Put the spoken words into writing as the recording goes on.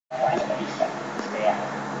一生这样。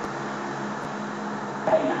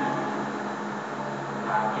在哪？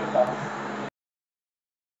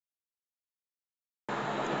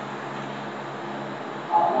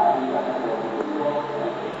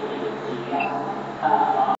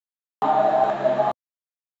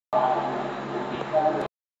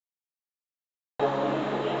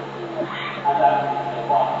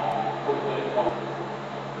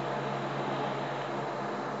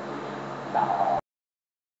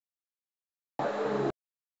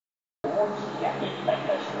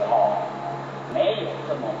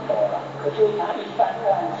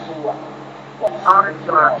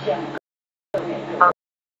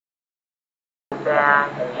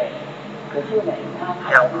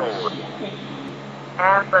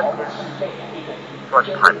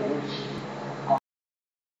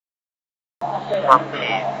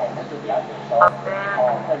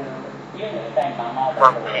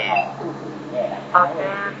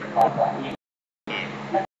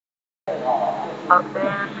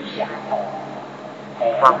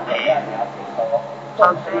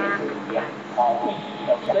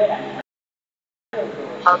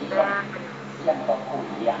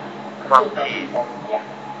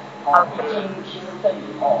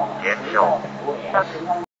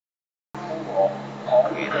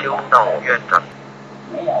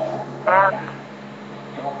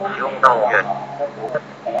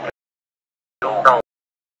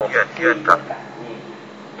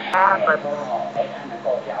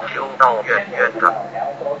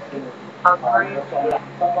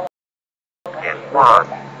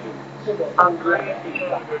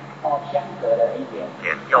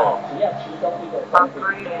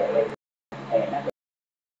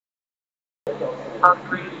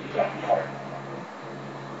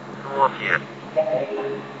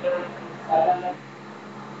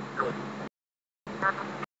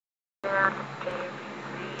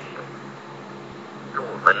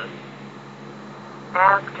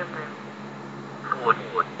他就说。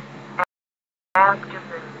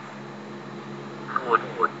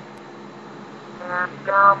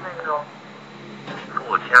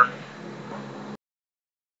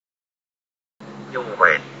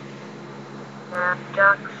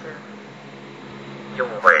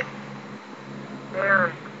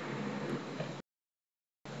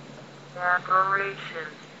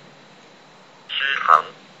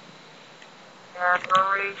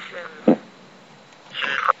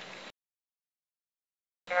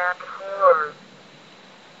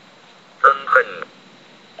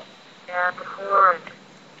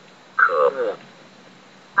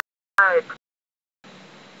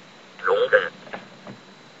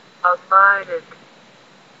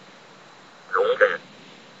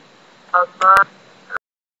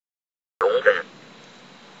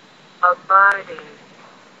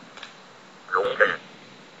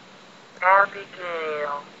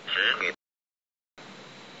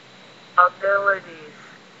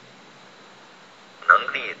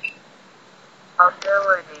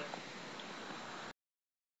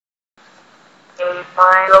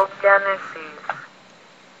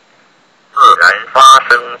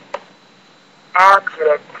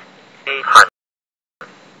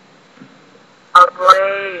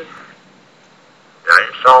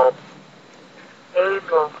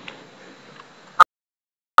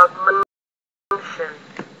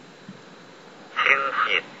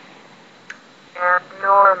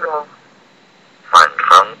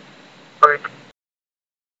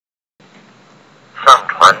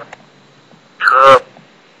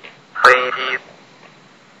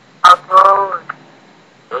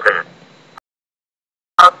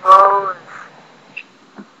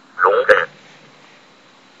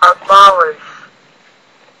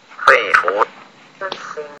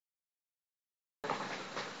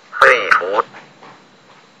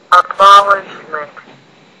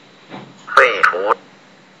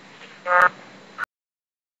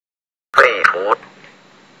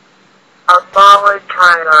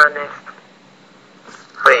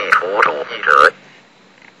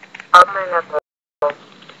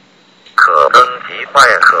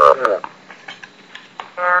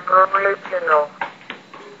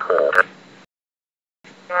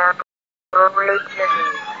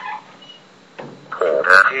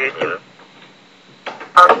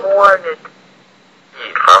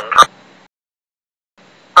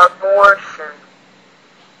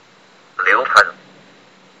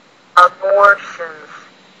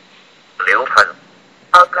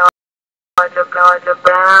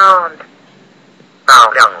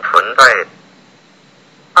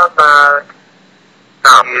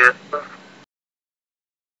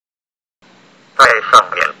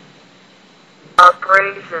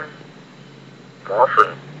磨损、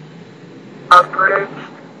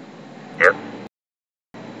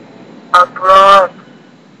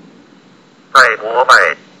挫败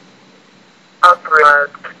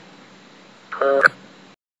abrupt, 突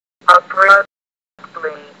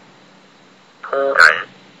abruptly, 突然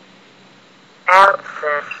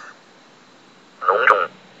abscess, 浓重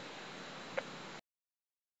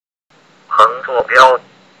横坐标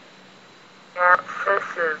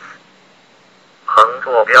abscesses, 横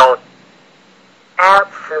坐标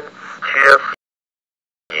absence, 缺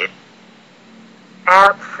席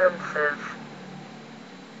absences,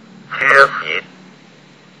 缺席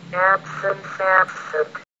absence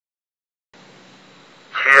absent,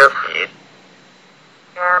 缺席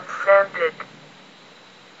absented,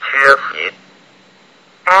 缺席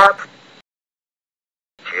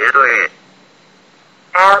绝对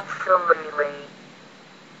absolutely,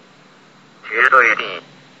 绝对地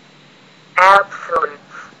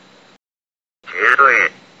absolutes, 绝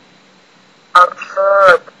对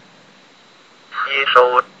absurd, 吸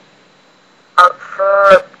收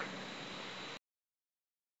absurd,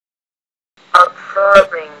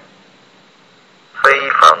 absorbing, 非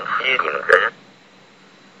常吸引人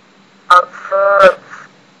absorbs,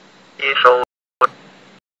 吸收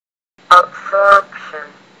absorption,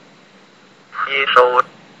 吸收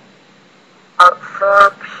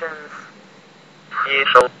absorptions, 吸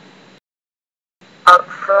收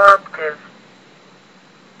absorptive,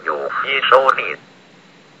 有吸收力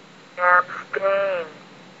abstain,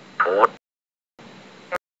 除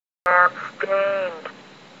abstained,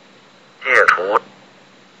 戒除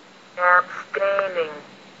abstaining,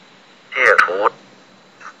 戒除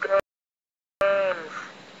stains,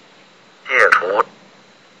 戒除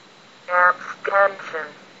abstention,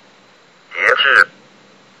 节制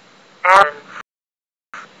ends,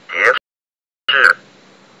 节制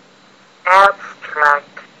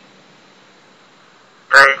abstract,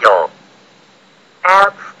 摘要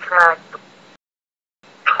abstract,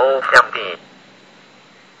 抽象地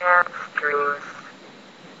abstruse,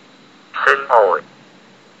 深奥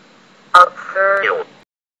absurd, 有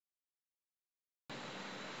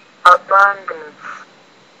abundance,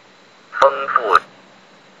 丰富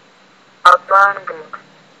abundant,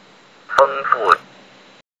 丰富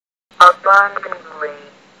abundantly,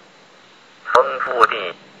 丰富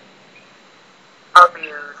地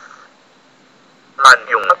abuse, 滥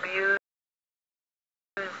用 abused,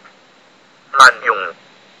 滥用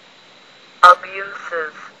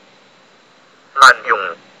abuses, 滥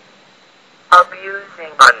用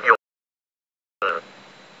abusing, 滥用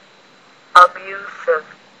abusive,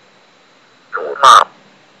 辱骂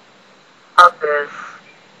abyss,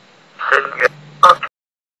 深渊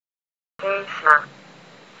acacia,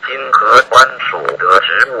 经合官属的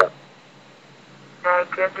职务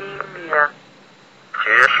academia,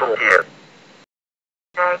 学术界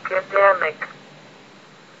academic,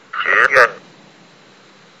 学院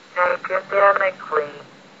academically,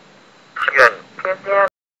 院 academics,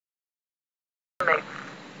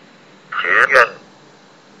 学院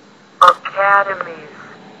academies,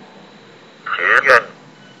 学院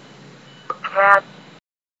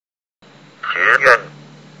学院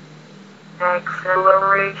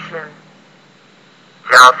acceleration,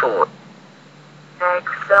 加速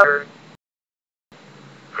accelerate,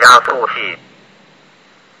 加速器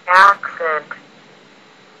accent,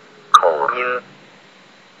 口音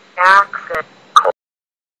accent, 口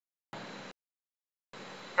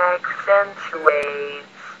accentuates,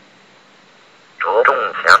 着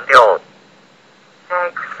重强调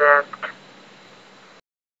accept,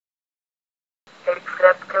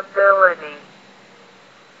 acceptability,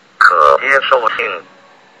 可接受性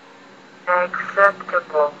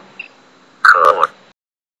acceptable, 可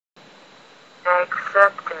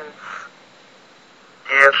acceptance,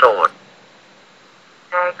 接受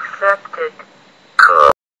accepted,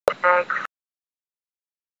 可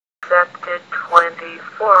accepted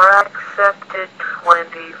 24, accepted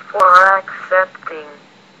 24, accepting,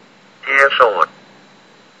 接受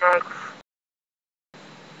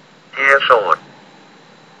接受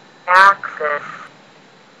access,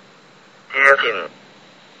 接近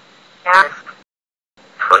ask,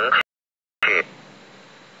 存去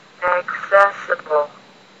accessible,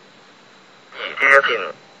 已接近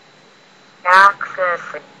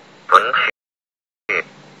accessing, 存去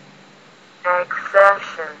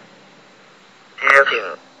accession, 接近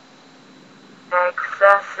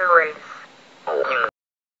accessories, 某应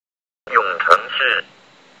用程式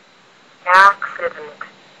accident,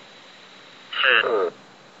 事故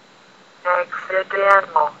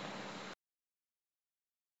accidental,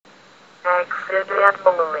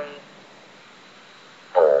 accidentally,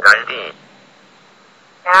 偶然地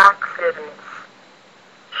accidents,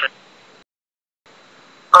 是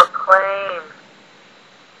acclaim,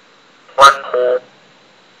 欢呼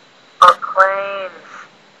acclaim,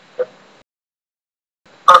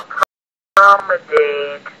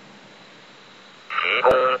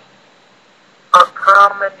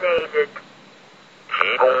 accommodated,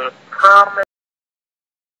 提供 accommodating,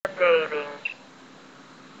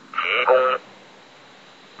 提供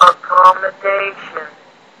accommodation,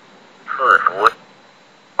 赐福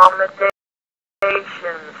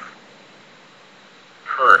accommodations,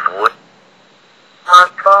 赐福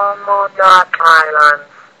accommodate-islands,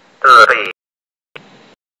 的被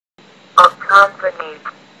accompanied,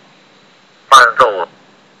 伴奏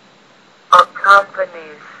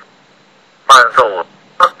accompanies, 伴奏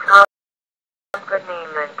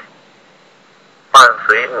accompaniment, 伴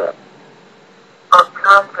随物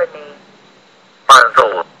accompany, 伴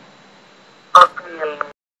奏 appealing,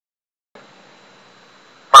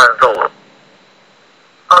 伴奏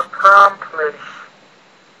accomplish,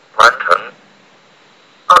 完成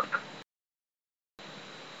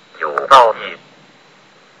有道义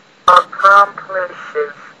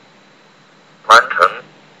accomplishes, 完成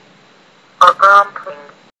accompling,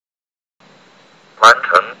 完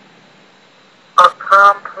成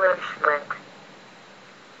accomplishment,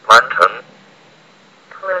 完成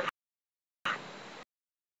plish,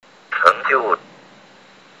 成就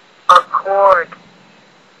accord,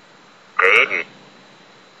 给予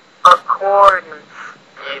accordance,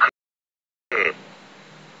 依据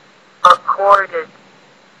accorded,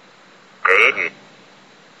 给予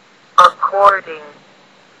according,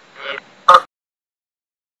 依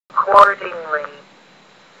accordingly,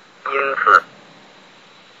 因此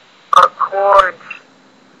accords,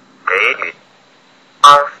 给予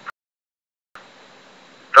us,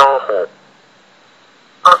 招呼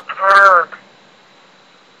account,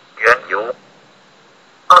 缘由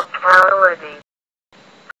accountability,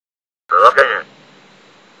 责任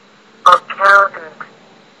accountant,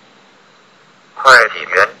 会计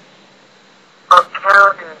员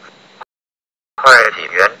accountant, 会计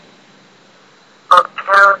员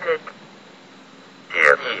accounted, 解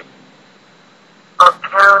译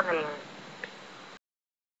accounting,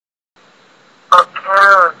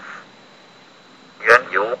 accounts,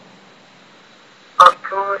 缘由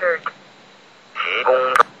accrued, 提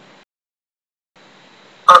供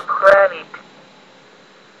accredit,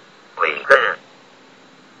 委任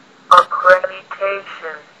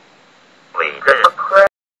accreditation, 委任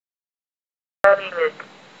accredited,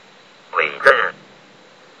 委任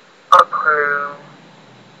accrue,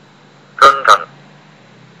 增长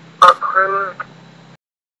accrued,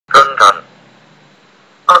 增长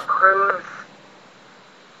accrues,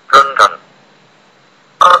 增长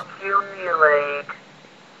accumulate,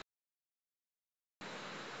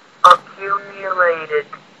 accumulated,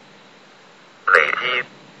 累积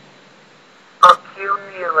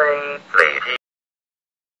accumulate, 累积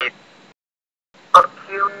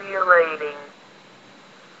accumulating,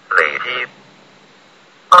 累积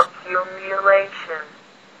accumulation,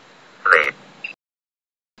 累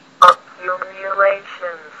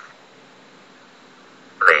accumulations,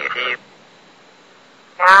 累积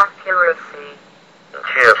accuracy,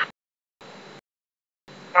 确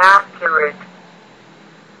accurate,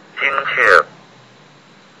 精确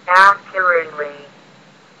accurately,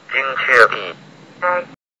 精确地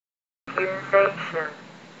accusation,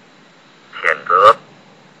 谴责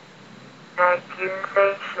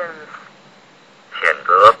accusations, 谴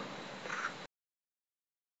责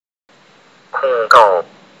控告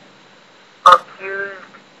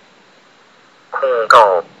accused, 控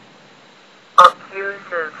告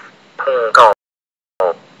accuses, 控告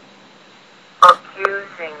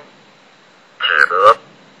accusing, 指责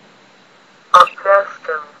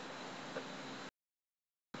accustom,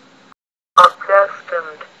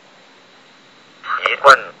 accustomed, 习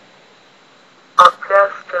惯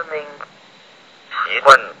accustoming, 习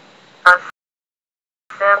惯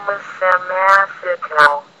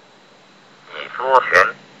acetal, 乙缩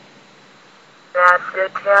醛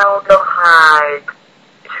acetaldehyde,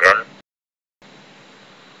 醛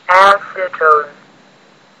acetone,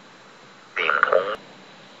 丙酮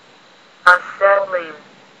acetylene,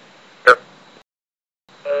 的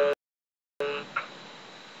ache,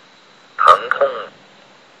 疼痛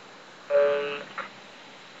ache,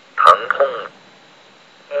 疼痛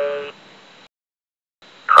ache,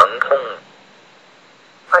 疼痛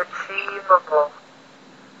achievable,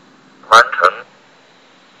 完成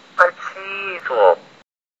achieve, 做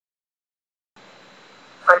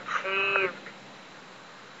achieved,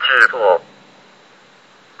 制作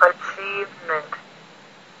achievement,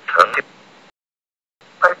 成就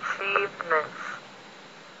achievements,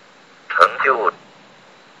 成就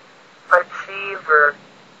achiever,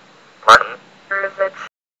 完成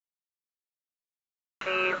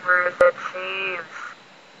achievers, achieves,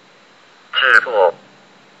 制作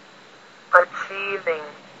achieving,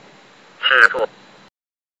 制作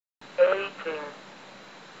aching,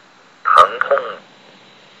 疼痛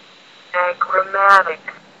achromatic,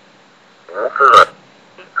 无色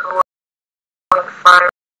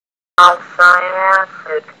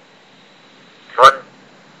cyanacid, 酸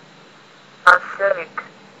acidic,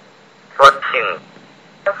 酸性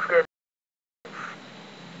acid,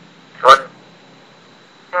 酸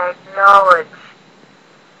acknowledge,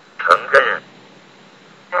 承认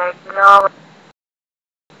acknowledge,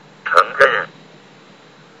 承认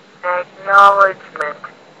acknowledgement,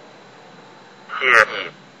 谢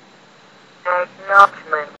意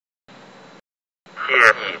acknowledgement, 谢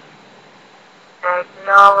意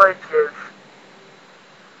acknowledges,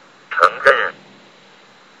 承认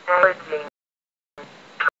acknowledging,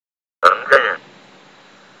 承认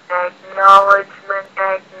acknowledgement,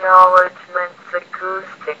 acknowledgements,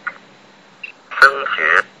 acoustic, 声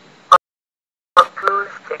学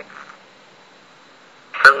acoustics,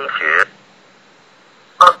 声学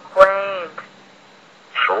acquaint,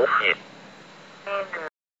 熟悉 acquaintance,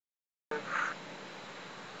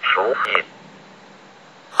 熟悉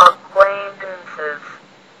acquaintances,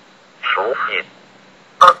 熟悉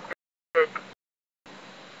acquainted,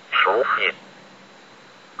 熟悉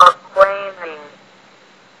acquainting,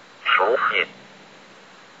 熟悉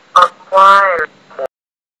acquired,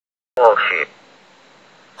 获取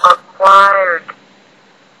acquired,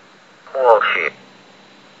 获取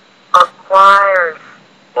acquires,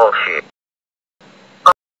 获取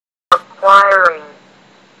acquiring,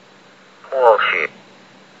 获取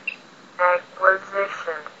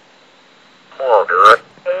acquisition, 获得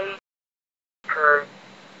acre,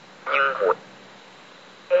 应混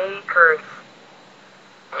acres,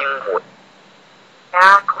 应混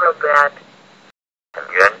acrobat,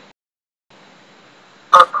 演员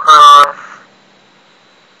across,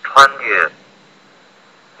 穿越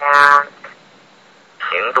act,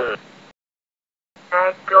 行动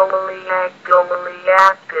actually, actually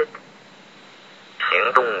acted,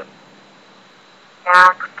 行动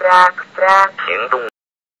act, act, act, 行动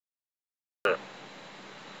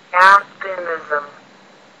actinism,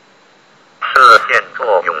 射线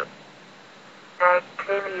作用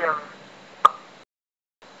actinium,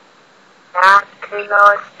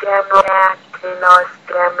 actinos demo, actinos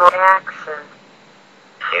demo, action,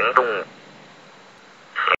 行动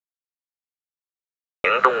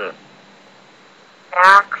行动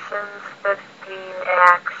actions 15,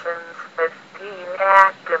 actions 15,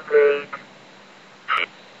 activate, 启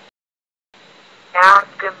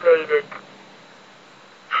activated,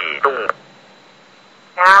 启动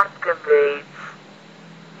activates,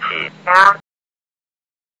 启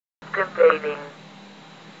activating,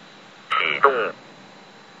 启动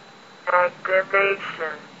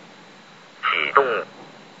activation, 启动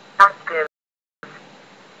active,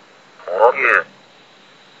 活跃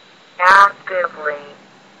actively,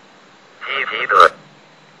 积极的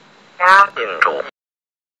active, 定主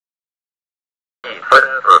义分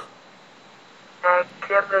子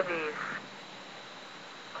activities,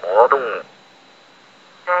 活动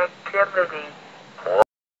activity,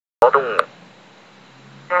 活动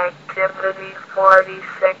activity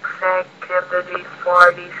 46, activity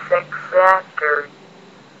 46, actor,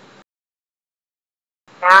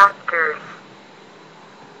 actors,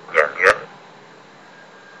 演员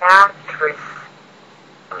actress,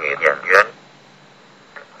 女演员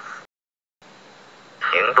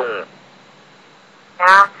行动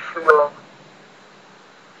actual,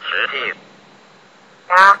 实际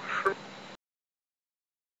actual,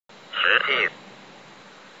 实际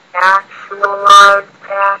actualized,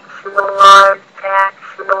 actualized,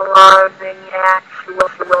 actualizing,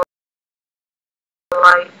 actualites,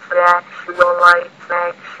 actualites,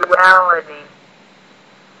 actuality,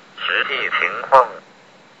 实际情况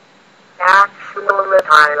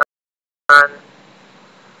actualize,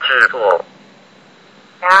 制作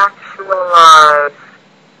actualize,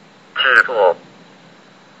 制作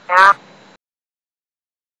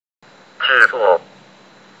制作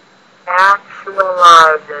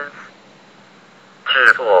actualizes,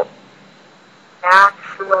 制作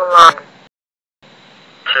actualize,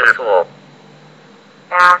 制作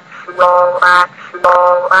actual,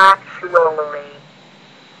 actual, actually,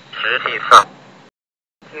 实际上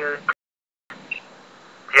acute,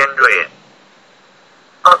 尖锐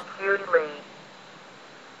acutely,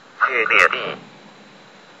 剧烈地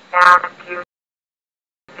acute,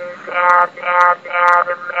 is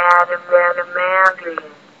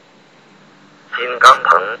adamantine, 金刚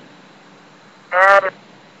藤 adam,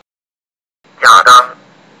 亚当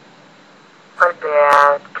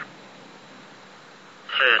adapt,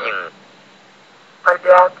 适应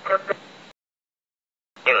adaptable,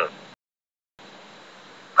 应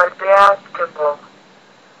adaptable,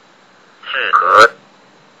 适合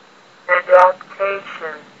adaptable,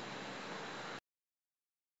 adaptation,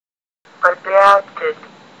 adapted,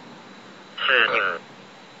 适应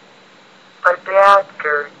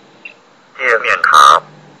adapter, 界面卡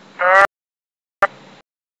add,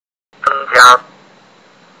 增加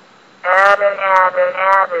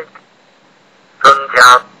added, 增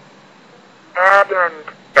加 addend,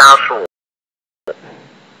 加速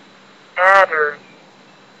adder,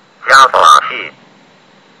 加法器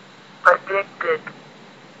addicted,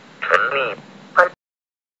 沉溺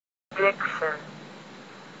addiction,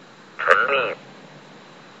 沉溺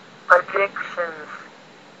addictions,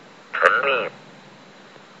 沉溺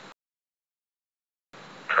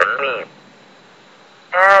沉溺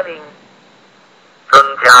adding,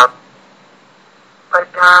 增加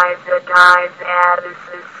addize,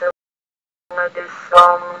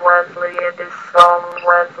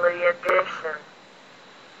 Wesley addition,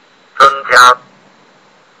 增加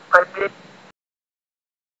addition,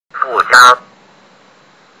 附加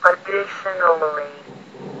additionally,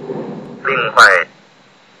 另外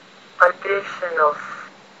additionals,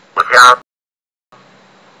 附加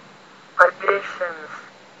additions,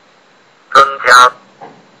 增加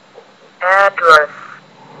address,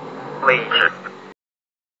 位置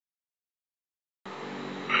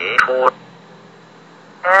提出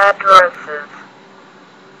addresses,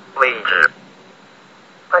 位置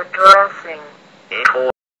addressing, 提出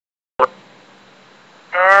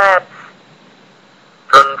ads,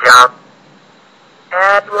 增加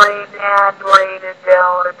ad rate,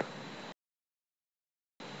 adult,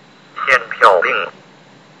 限票令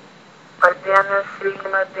adenosine,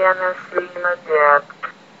 adapt,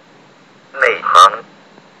 内行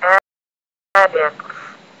addicts,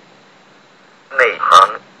 内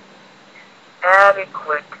行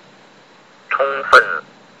adequate, 充分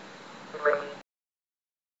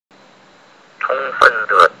充分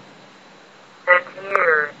的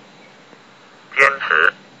adhere, 坚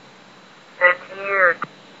持 adhered,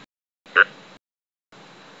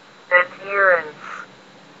 adherence,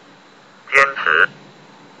 坚持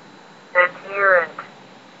adherent,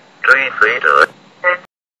 追随者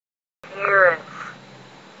adherence,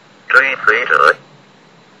 追随者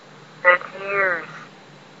adheres,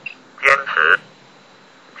 坚持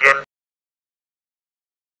坚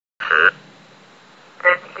持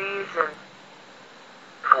adhesion,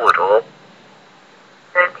 附着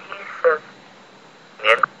adhesive,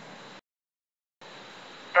 粘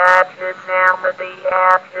adhessamity,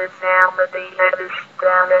 adjacent,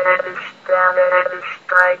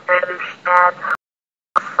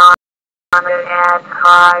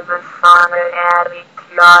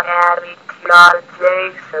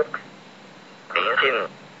 临近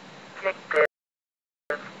adjective,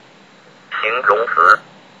 形容词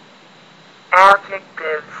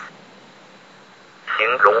adjectives,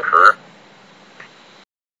 形容词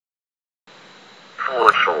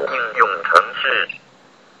附属应用程式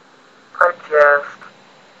adjust,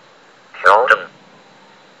 调整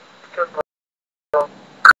stable,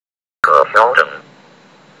 可调整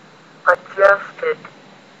adjusted,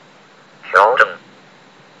 调整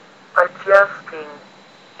adjusting,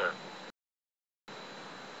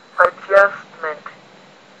 adjustment,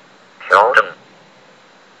 调整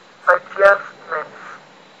adjustments,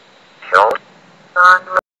 调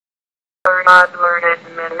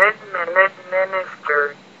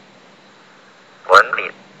administer, 管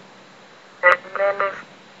理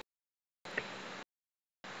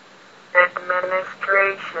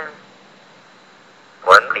administration,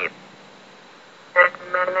 管理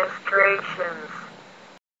administrations,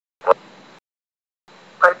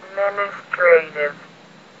 administrative,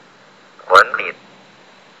 管理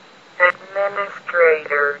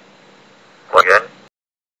administrator, 官员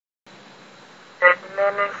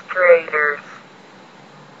administrators,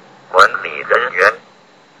 管理人员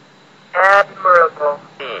admirable,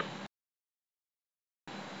 地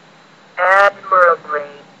admirably,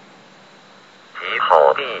 极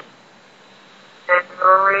好地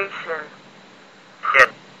admiration, 现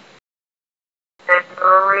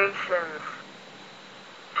admirations,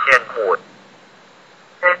 羡慕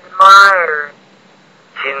admire,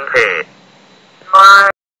 钦佩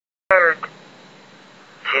admired,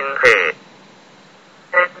 钦佩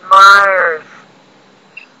admires,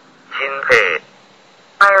 钦佩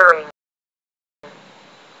hiring,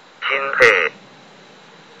 钦佩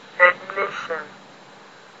admission,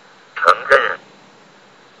 承认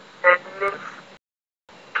admits,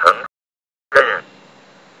 承认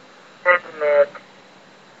admit,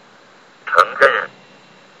 承认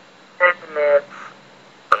admits,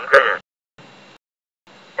 承认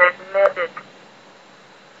admitted,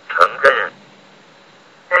 承认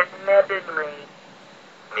admittedly,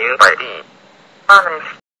 明白地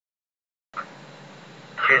punished,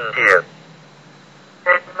 训诫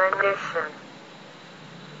admonition,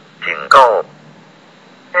 警告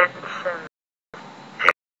admission, 警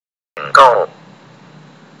告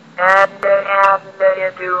adopt,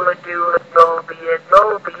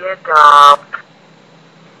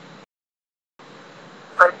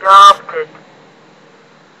 adopted,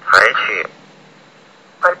 采取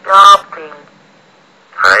adopting,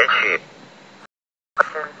 采取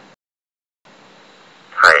listen,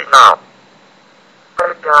 采纳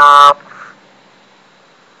adopts,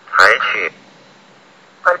 采取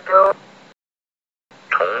adore,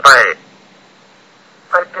 崇拜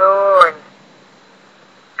adorn,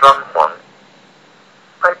 装潢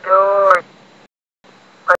adorn,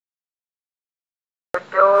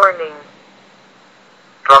 adorning,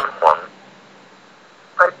 装潢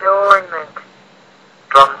adornment,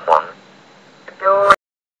 装潢 adorn,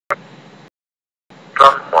 装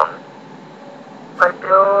潢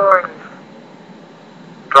adorns,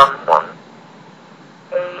 装潢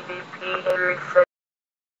ADP, addresses,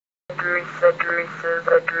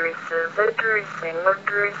 addressing,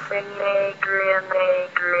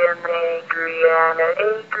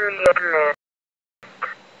 Adrian,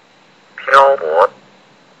 漂泊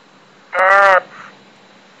ads,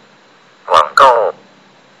 广告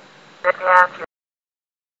attachment,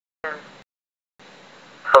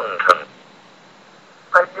 奉承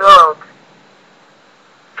adult,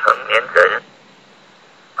 成年人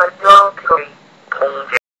adultery, 通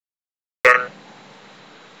奸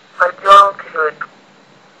adulthood,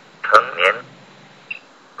 成年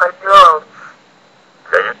adults,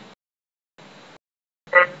 人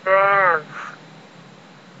advance,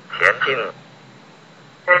 前进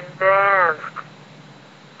advanced,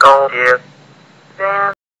 高阶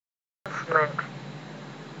advancement,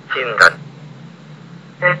 进展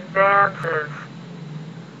advances,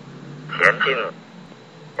 前进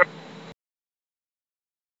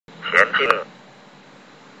前进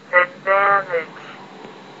advantage,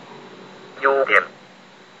 优点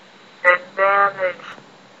advantage,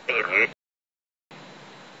 利于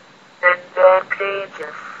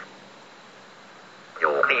advantageous,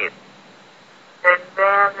 有利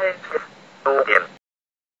advantages, 优点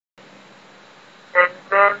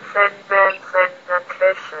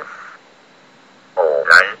adventitious, 偶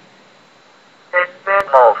然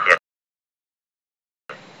冒险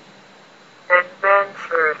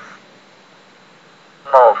adventures,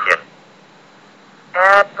 冒险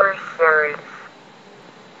adversaries,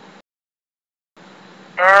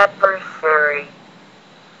 adversary,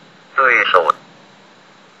 对手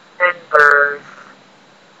adverse,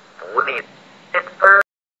 不利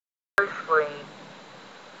adversely,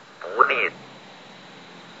 不利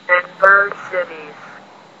adversities,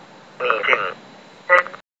 逆境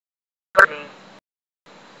adversity,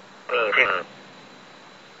 逆境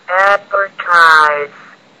advertise,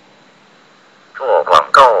 做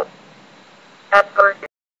广告 advertise,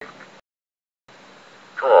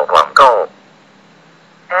 做广告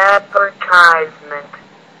advertisement,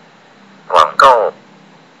 广告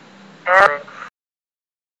ads,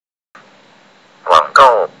 广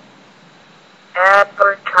告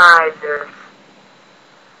advertisers,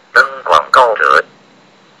 登广告者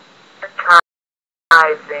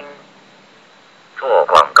advertising, 做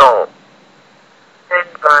广告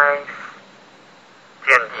advice,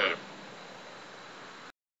 建议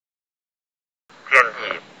建议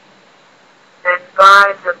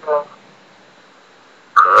advisable,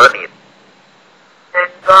 合理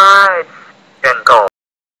advise, 劝告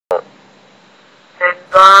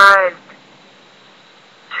advised,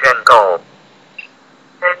 劝告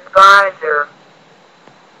advisor,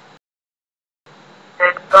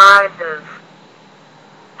 advises,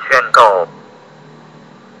 劝告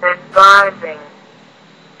advising,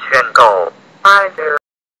 劝告 advisor,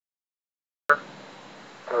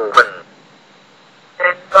 顾问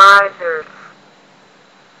advisors,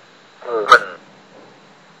 顾问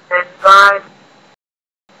advise,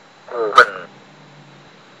 顾问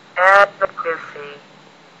advocacy,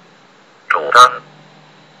 主张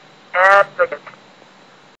advocate,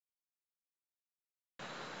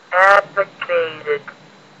 advocated,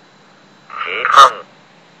 提倡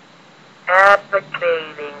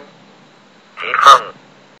advocating, 提倡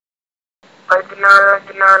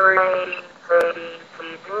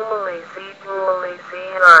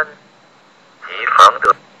提防的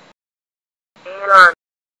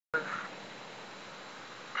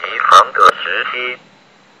提防的时期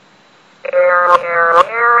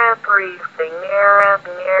air briefing,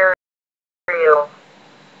 aerial,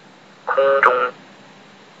 空中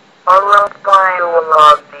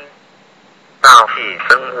aerobiology, 大气生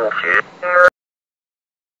物学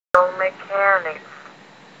aeromechanics,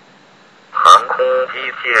 航空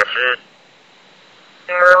机械师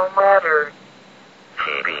aeromatter,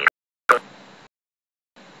 起笔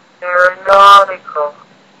aeronautical,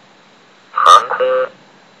 航空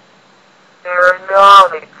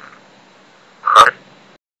aeronautics, 航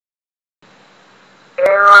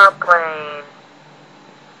aeroplane,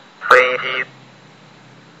 飞机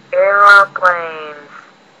aeroplanes,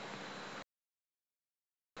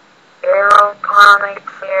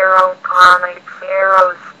 aeroponics, aeroponics,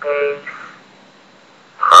 aerospace,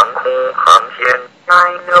 航空航天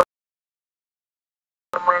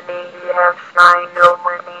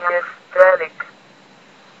sinomony, aesthetic,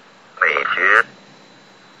 美学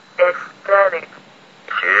aesthetic,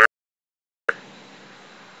 学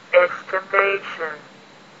estimation,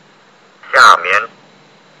 下面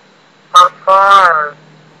afar,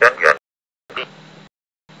 远远地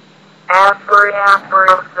affairs,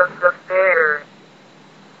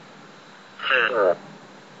 事物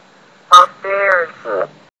affairs, 物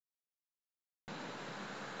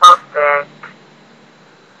affect,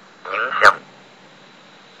 影响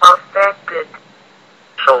affected,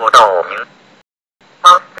 受到影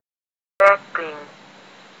affecting,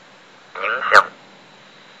 影响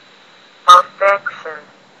affection,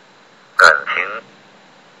 感情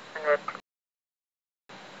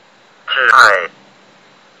挚爱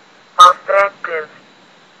affective,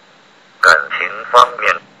 感情方面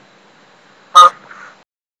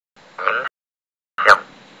影响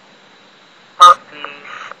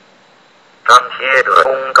office, 张贴的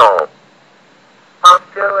公告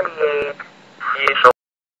affiliate, 吸收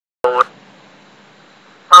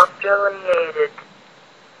affiliated,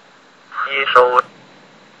 吸收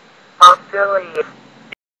affiliate,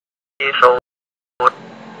 吸收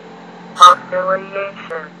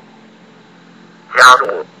affiliation, 加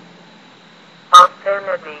入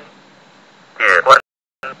affinity, 列观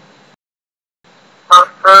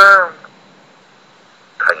affirm,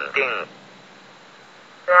 肯定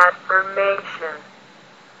affirmation,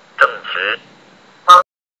 证实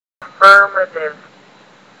affirmative,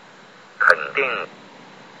 肯定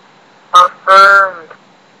affirmed,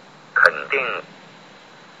 肯定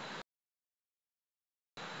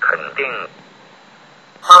肯定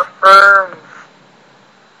affirms,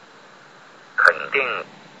 肯定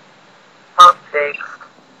affixed,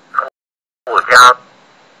 附加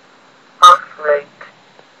afflict,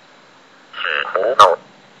 使胡闹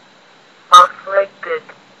afflicted,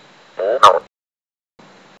 胡闹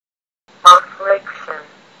affliction,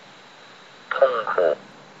 痛苦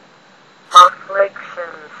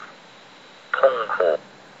afflictions, 痛苦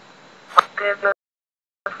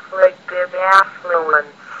afflictive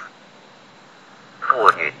affluence, 妇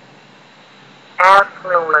女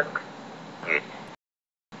affluent, 女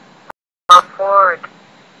afford,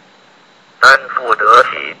 担负得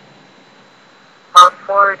起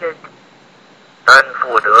afforded, 担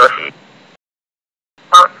负得起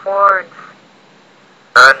affords,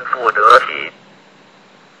 担负得起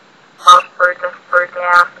offered,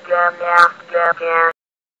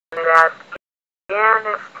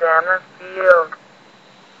 Afghanistan, afield,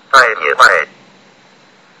 在野外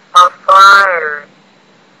afire,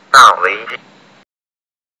 大危机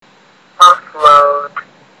afloat,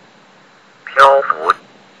 漂浮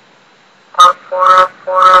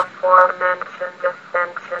aforementioned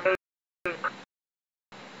ascension,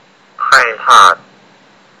 害怕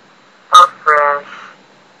afresh,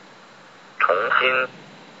 重新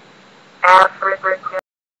African,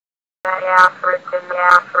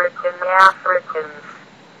 Africans,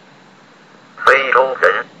 非洲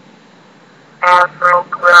人 after,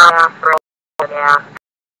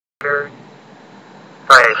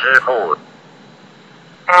 在之后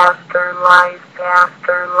afterlife,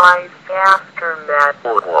 aftermath,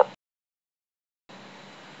 不果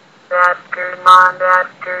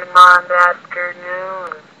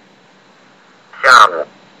afternoon, 下午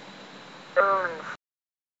noons,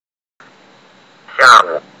 下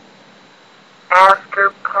午 after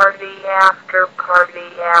party,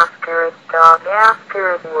 after a dog,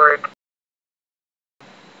 afterward,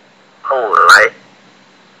 后来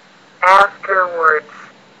afterwards,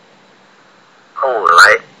 后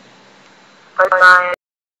来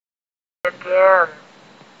again,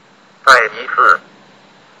 再一次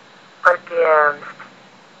against,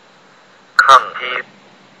 抗击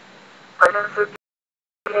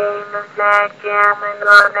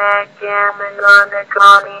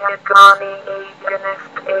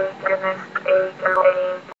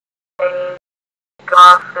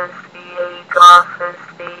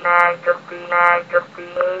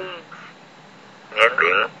年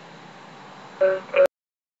龄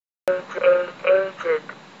aged,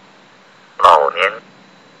 老年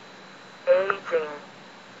aging,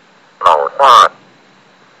 老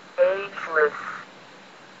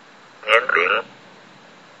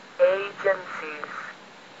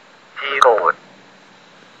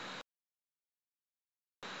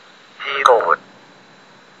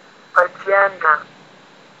agenda,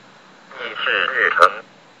 议事日程，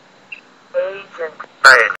 agent,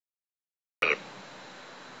 代理，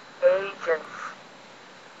 agents,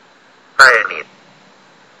 代理，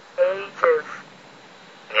 ages,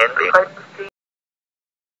 年龄，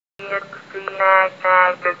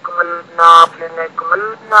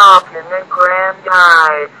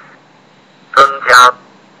 aggrandize, 增加，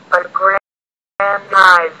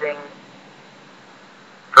 aggrandizing,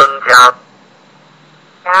 增加，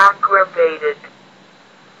 aggravated,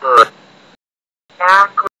 恶，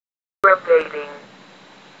 aggravating,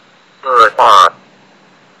 恶化，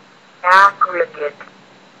 aggregate,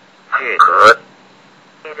 聚合，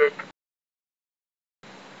 aggregated,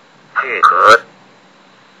 聚合，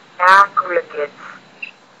 aggregates,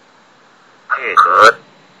 聚合，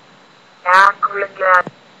 aggregate,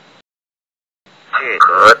 聚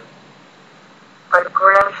合，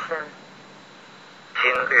 aggression, 侵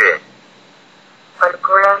略，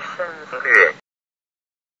 aggressions, 侵略，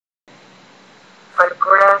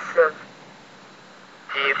 aggressive,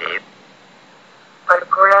 积极，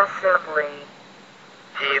 aggressively,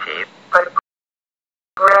 积极，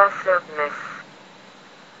 aggressiveness,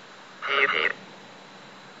 积极，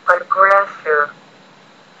 aggressor,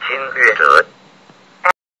 侵略者，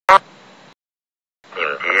敏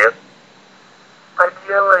捷，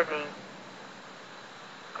 agility,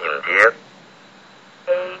 敏捷，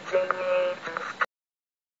 aging agents,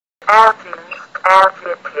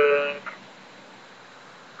 agitate,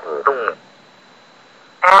 鼓动，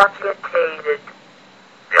 agitated,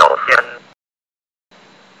 表现，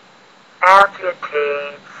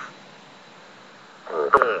 agitates, 鼓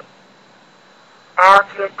动，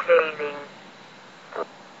 agitating,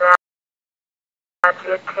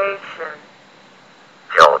 agitation,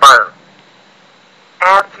 搅拌，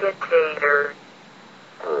 agitator,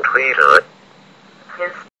 鼓吹者，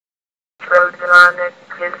 histrionic,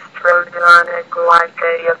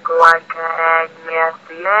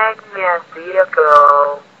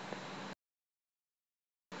 agnathiacal,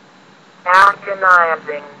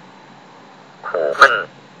 agonizing, 苦闷，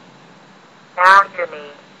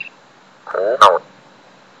 agony, 苦恼，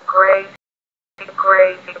 crazy,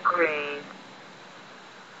 grieve,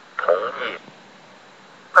 同意，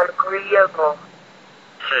 agreeable,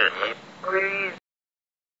 适宜， grieve,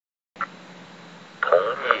 同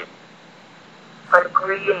意，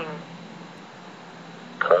 agreeing,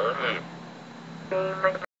 同意，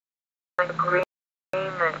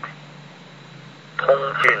 agreement, 通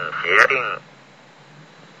讯协定，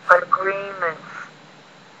 agreements,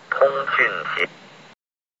 通讯协，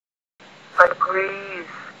 agrees,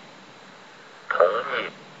 同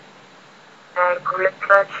意，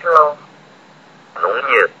 agricultural, 农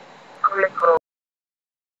业， agriculture,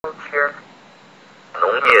 农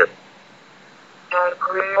业，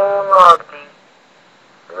 agriology,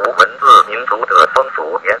 无文字民族的风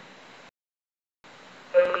俗言，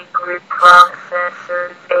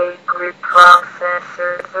 agriprocessors,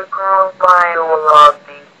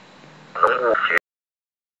 agrobiology, 农务学，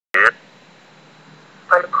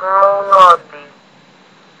 agrology,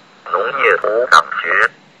 农业土壤学，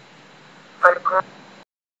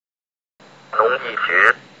 农艺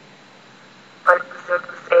学，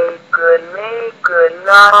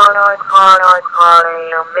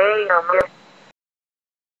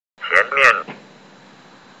 前面，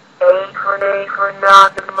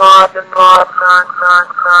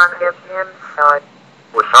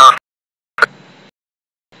 不杀，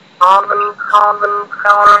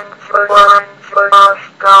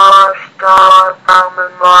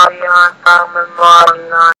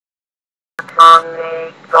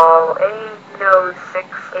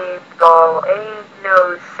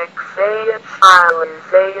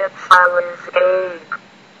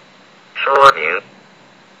 说明，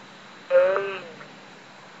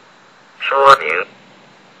 说明，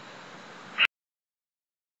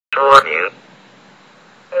说明，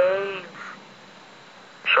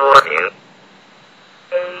 说明，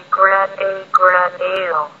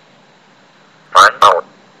 烦恼，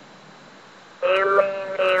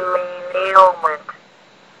 ailment,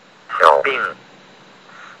 小病，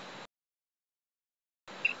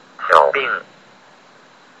小病，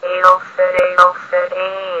 ailset,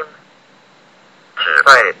 aim, 指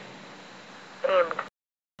派， aimed,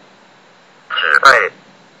 指派，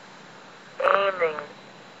 aiming,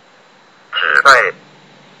 指派，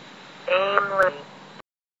 aimly,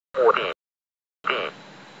 目的地，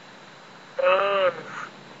 aims,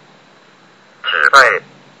 指派，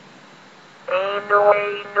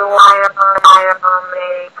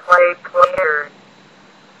 player,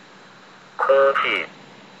 空气，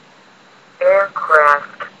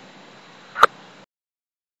 aircraft,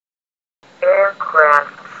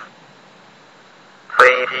 aircrafts,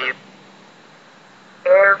 机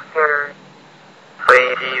airfare,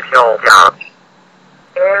 飞机票价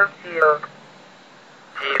airfield,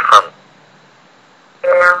 机场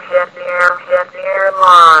airhead,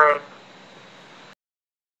 airline,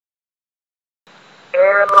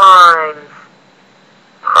 airlines,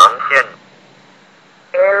 航线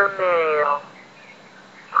airmail,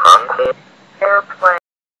 航空 airplane,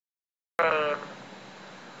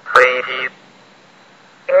 飞机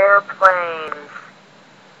airplanes,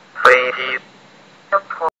 飞机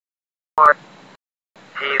airport,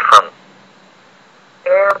 机场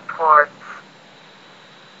airports,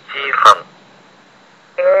 机场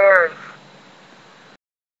airs,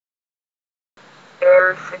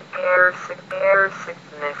 air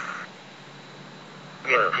sickness,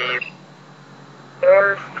 运机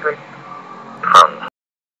airstrip, 航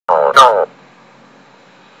跑道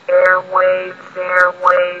airwaves,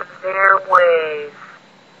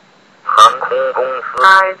 航空公司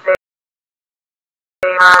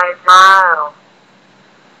mile,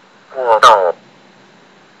 过道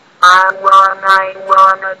I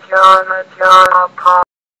wanna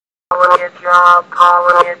job,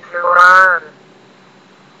 college to run,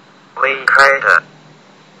 微开的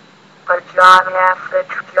a job has a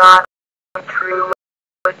job, true,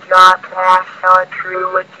 a job has a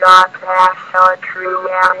true,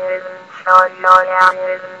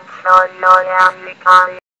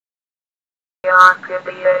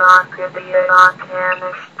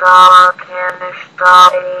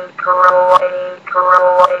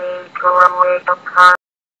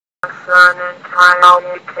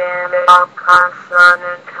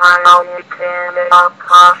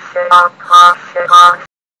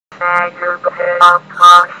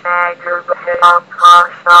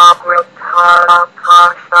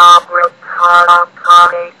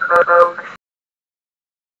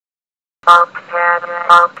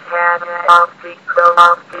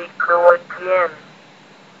 again.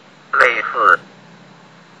 类似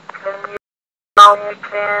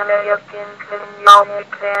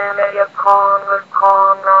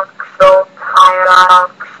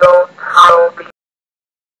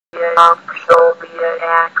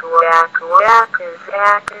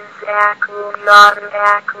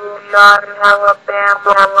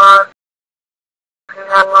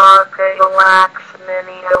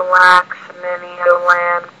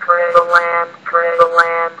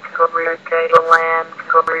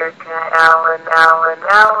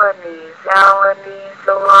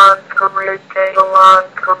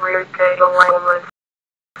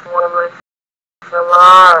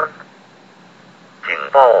alarm, 警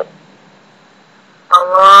报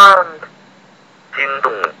alarmed, 惊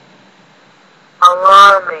动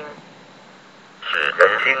alarming, 使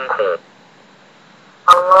人心恐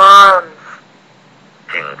alarms,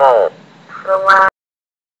 警报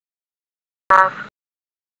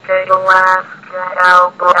Alaska,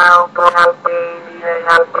 Albania,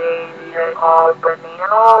 Albany,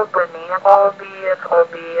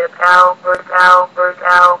 albeit, Albert,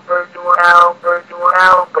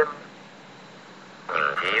 Album, 拧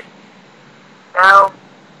急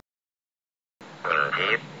拧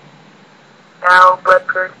急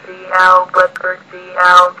Albuquerque,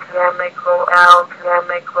 alchemical,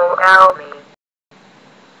 almy,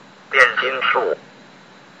 炼金术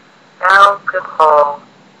alcohol,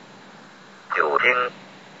 酒精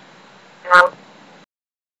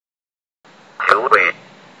酒鬼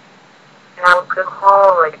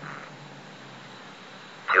alcoholics,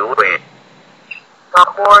 酒鬼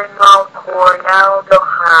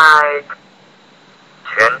aldehyde,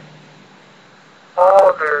 全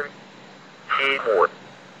alder, 期末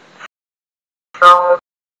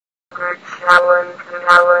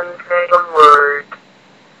alert,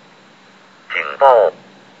 警报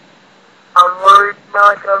alert,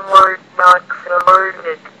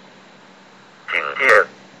 alerted, 警戒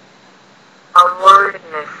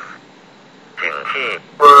alertness, 警惕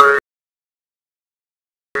words,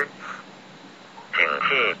 警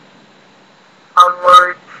惕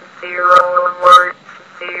alert, zero,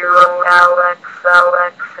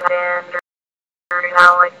 Alexander,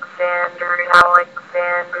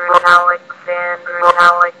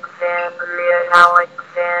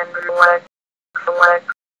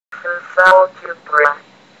 algebra,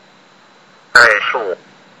 代数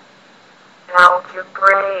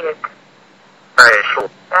algebraic, 代数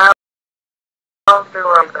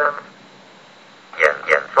algorithm,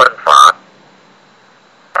 演算法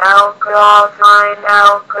algorithm,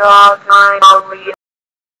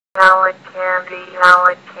 Alicante,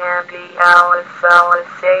 Alice,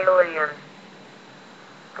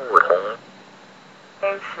 不同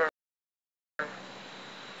Asian,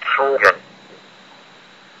 疏远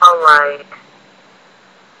alight,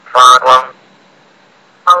 发光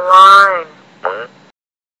align, 盟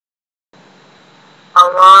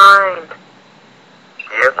aligned,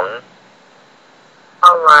 结盟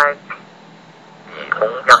alike, 以同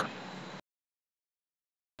样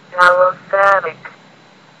aliphatic,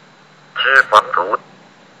 脂肪足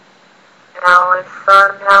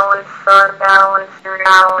alison, alison, alister,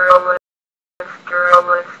 alister,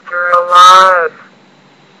 alister, alive,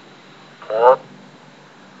 活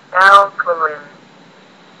alkaline,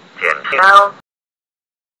 减轻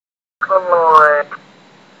alkaloid,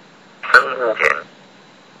 生物碱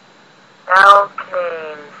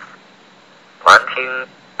alkanes, 环听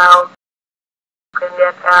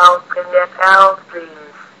alkanet, alkanet,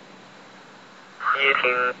 alkenes, 悉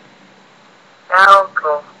听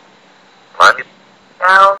alkyl, 环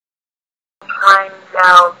alkynes,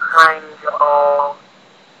 alkynes, all,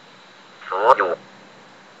 所有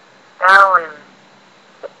allen,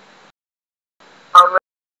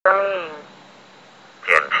 arraign, 减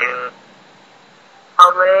轻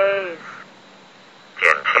arrays, 减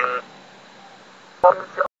轻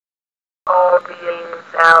all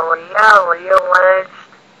beings, alley, alleged,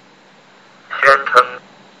 宣称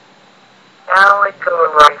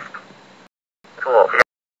allegorized, 作家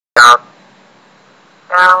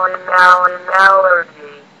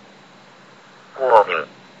allergy, 过敏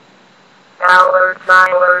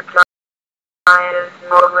allergize,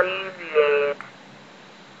 alleviate,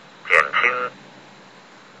 减轻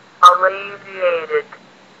alleviated,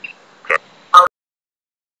 减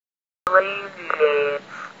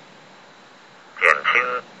alleviates, 减轻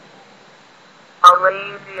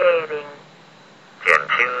alleviating, 减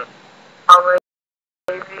轻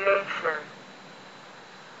alleviation,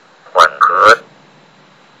 缓和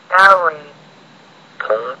alley, 同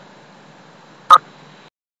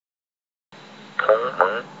同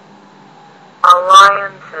盟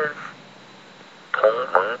alliances, 同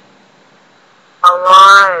盟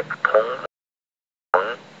alive, 同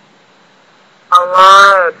盟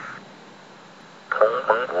alive, 同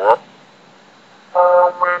盟国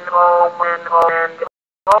almond,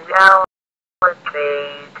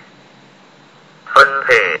 allocate, 分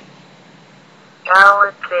配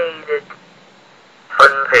allocated, 分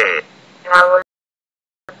配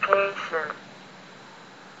allocation,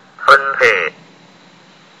 分配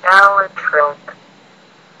allotrope,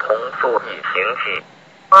 同速异形器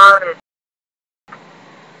audit,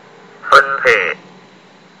 分配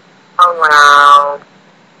allow,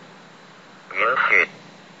 允许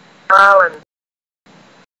balance,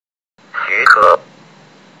 许可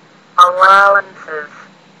allowances,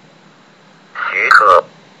 许可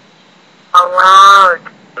allowed,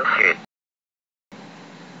 允许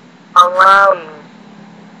allowing,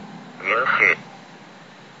 允许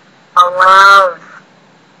allows,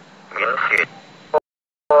 允许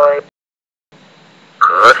boy,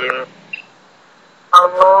 核心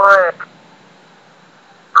alloy,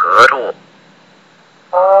 合住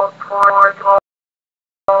all part, all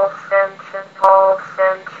sentient, all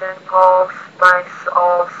spice,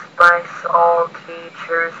 all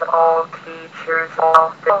teachers,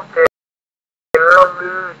 all filter,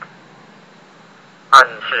 allude, 暗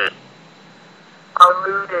示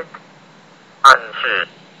alluded, 暗示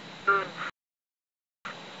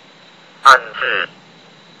暗示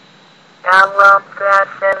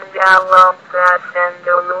allump that and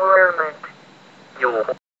allurement, 诱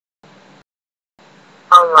惑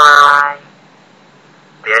ally,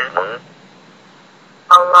 联盟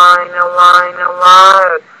align, alive,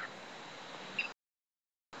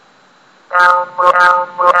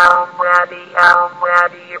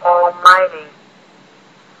 almighty, almighty,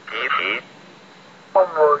 集体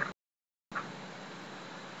almost,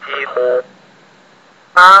 几乎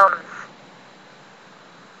bounds,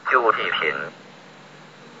 救济品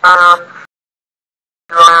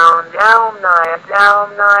drowned,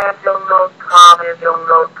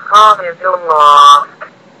 aloft,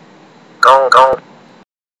 高高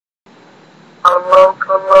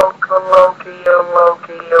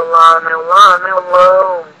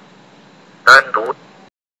alone, 单独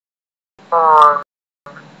on,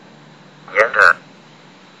 沿着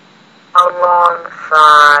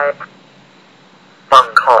alongside,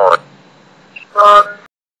 傍靠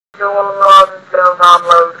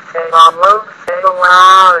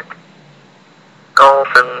aloud, 高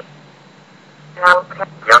声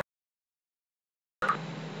扬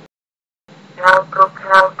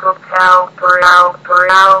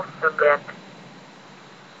alphabet,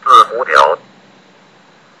 字母表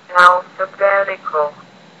alphabetical,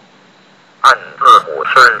 按字母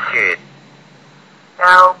顺序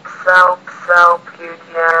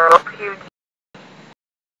pudic,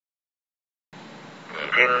 已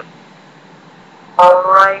经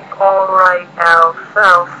Alright, else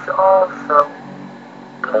also.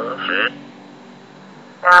 同时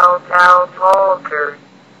Alter.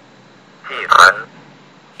 祭坛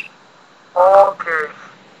Altars.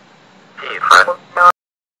 祭坛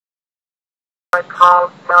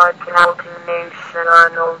Alteration,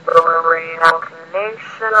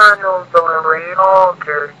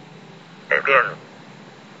 alter. 改变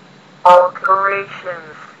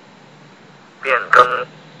Alterations. 变更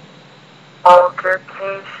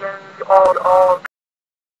Altercations, altered.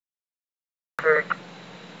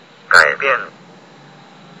 改变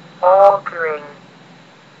Altering.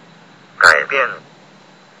 改变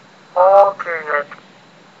Alternate.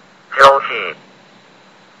 交替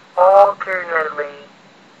Alternately.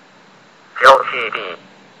 交替地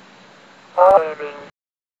Alternating.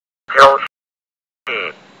 交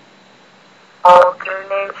替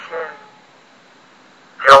Alternation.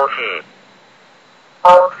 交替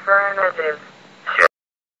Alternative. 选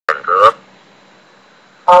择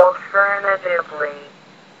Alternatively.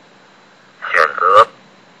 选择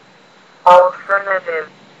Alternative.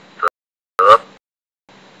 择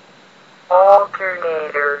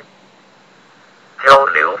Alternator. 交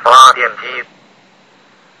流发电机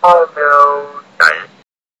Although. 燃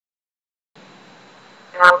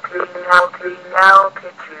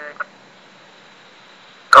Altitude.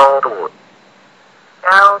 高度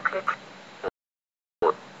Altitude.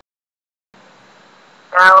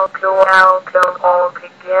 Alto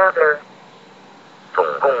altogether. 总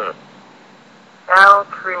共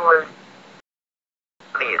Altruist.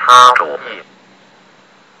 利他主义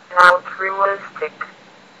Altruistic.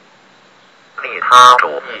 利他主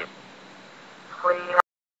义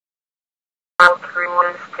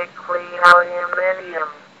Altruistically aluminium.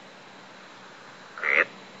 铝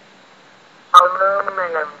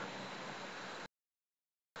Aluminum.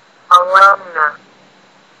 Alumna.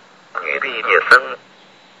 女毕业生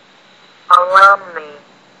Alumni.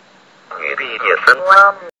 女毕业生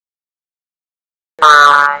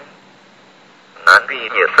Alumni. 男毕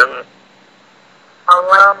业生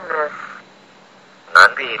Alumnus.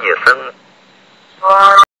 男毕业生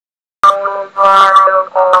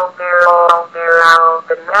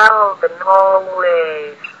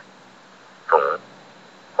Always. 总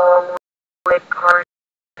Always part.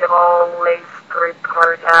 Always part.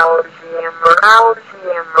 Alzheimer.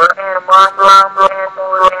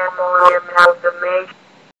 Amalgamation.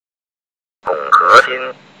 总核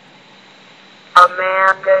心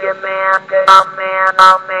Amanda,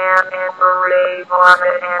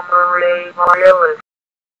 Willis.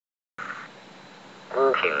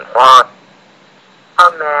 孤品花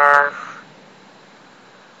Amass.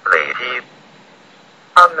 累积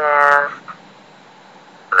Amassed.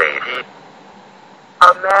 累积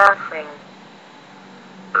Amassing.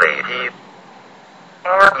 累积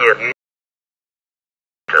Am. 业余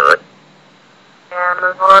者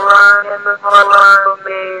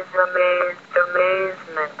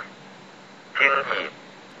Amazement. 惊异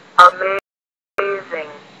Amazing.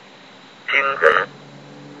 惊人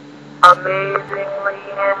Amazingly,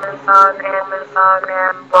 Amazon,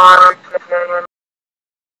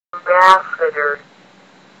 ambassador.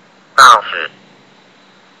 大使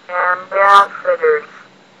Ambassadors.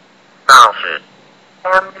 大使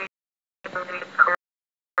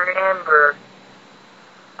Amber.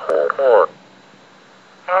 琥珀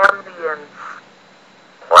Ambience.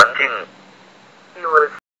 环境 He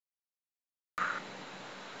was.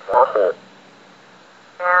 模糊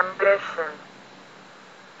Ambition.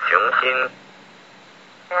 雄心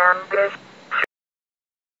Ambition.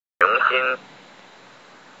 雄心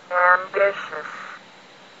Ambitious.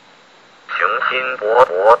 雄心勃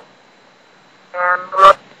勃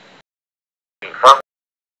Ambro. 地方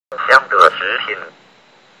乡的食品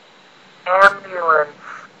Ambulance.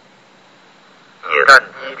 野战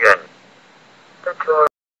医院 The tour.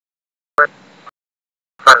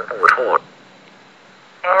 散步处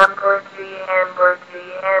Ambush.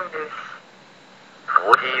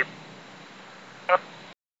伏击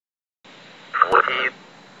伏击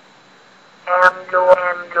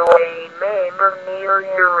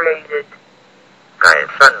Ameliorated. 改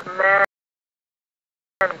善 Mend.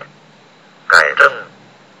 改正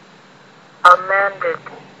Amended.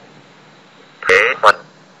 赔款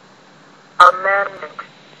Amendment.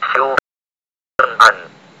 修正案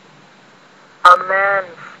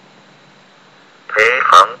Amends. 赔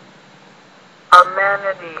偿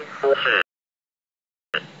Amenities. 出示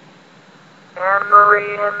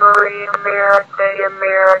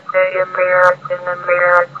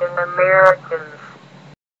American. Americans.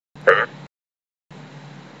 人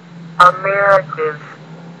Americans.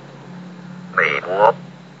 美国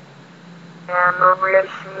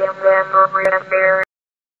Amaritium, Amariam,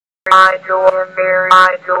 Idol,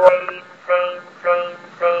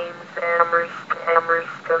 Zane,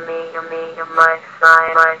 Amherst, me, my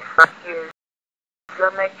sign,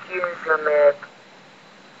 Accusam,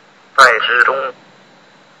 在诗中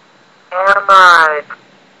Amide,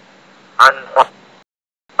 安化，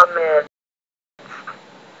 Amid,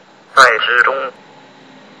 在诗中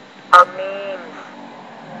Amines,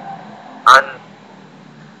 安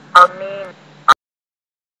Amin,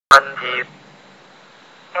 安息，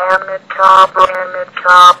 Amitabha,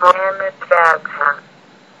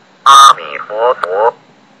阿弥陀佛，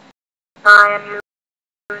 Use,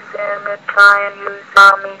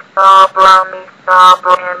 Amitabha,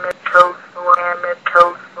 Amitosu,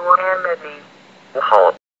 Amity, 不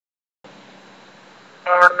好，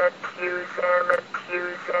 Amitus,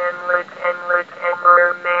 Inlet,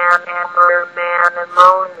 Emmerman,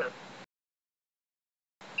 Ammoni,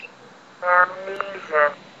 Amnesia,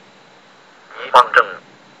 遗忘症，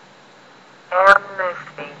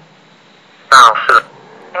 Amnesty, 大赦，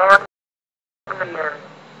 Amnion,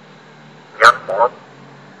 阳魔，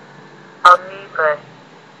 Amoeba,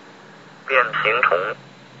 变形虫，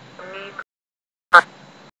 Amoeba,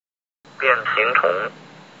 变形虫，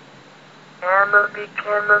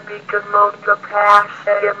 Amabica,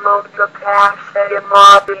 Mogapasha, Mobium,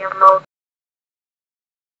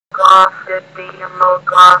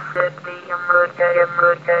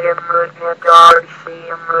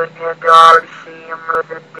 Darcy,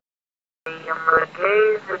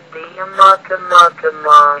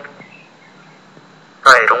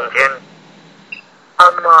 在中间，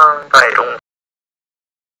 Among, 在中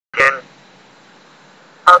间，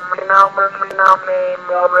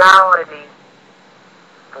 Morality,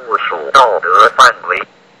 不属道德范围，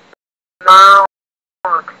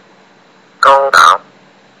 Mount, 高达，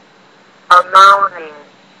 Amounting,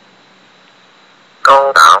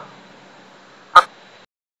 高达，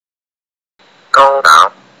高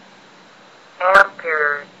达，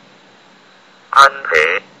 Ampere, 安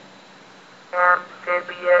培，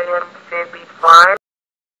 Amphibia, Amphibify,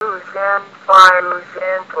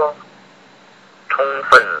 Ample, 充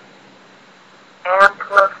分，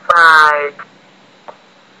 Amplified,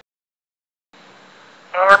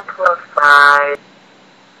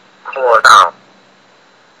 扩大，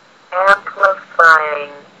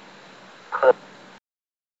 Amplifying, 扩，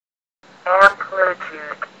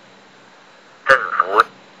 Amplitude, 振幅，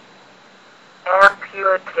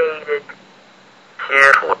 Amputated,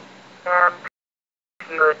 切除，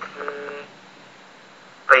 Amputee,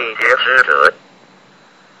 被劫持者，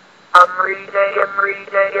 Amrita,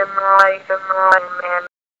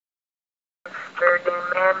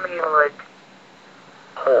 Amulet,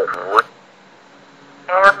 后福，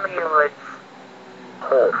 Amulets,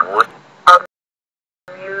 后福，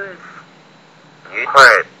 Amuse, 愉快，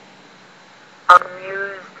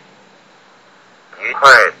 Amused, 愉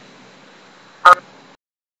快，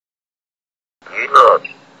娱乐，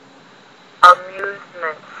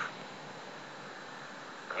 Amusements,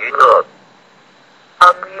 娱乐，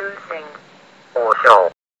 Amusing, 爆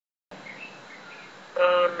笑，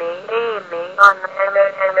 Amy,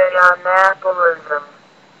 Anabolism,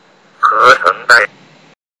 合成带，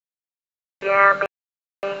 Gammy,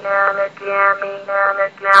 Anagoria,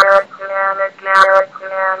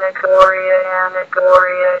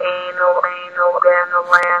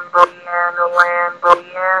 Analambo,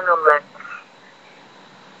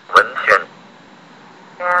 文献，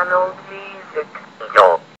 Analgesic,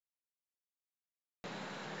 药，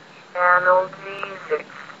 Analgesics,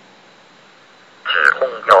 止痛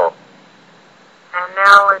药，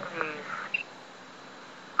 Analogies,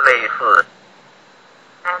 类似，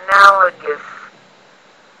 Analogous,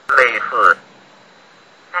 类似，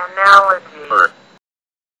 Analogy,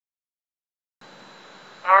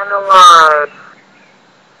 Analyze,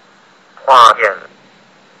 化验，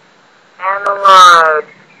 Analyze,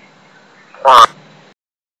 化，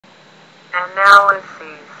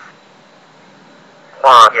 Analyses,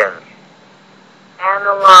 化验，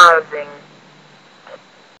 Analyzing,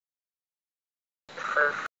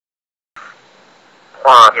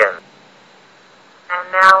化验，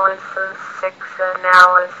 Analysis 6,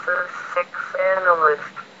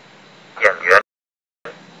 Analyst, 演员，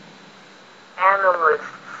 Analysts,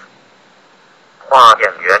 化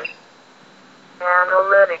验员，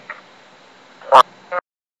 Analytic, 化，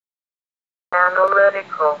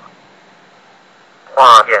 Analytical,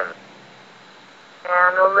 化验，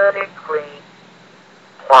 Analytically,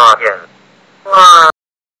 化验，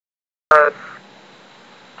 Live,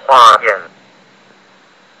 化验，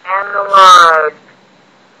 Analyzed,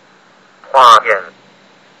 化验，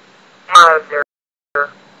 Either,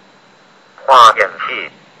 器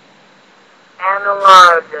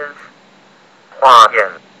analyzes, 化验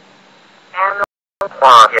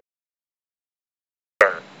化验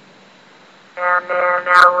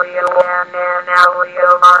analio,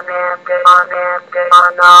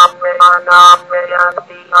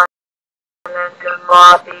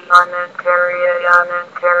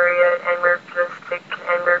 unitarian,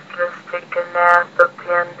 energistic,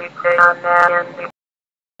 anapapendic, anatomy,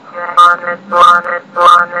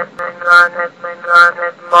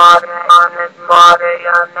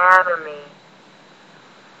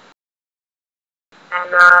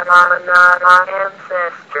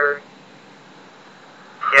 ancestor,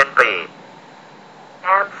 先辈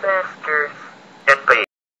ancestors, 先辈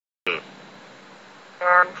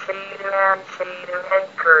ancient,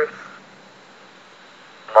 anchors,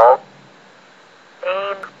 毛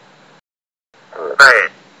aims, 古代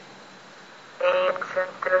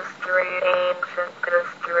ancestry,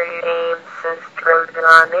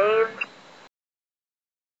 names,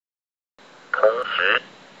 同时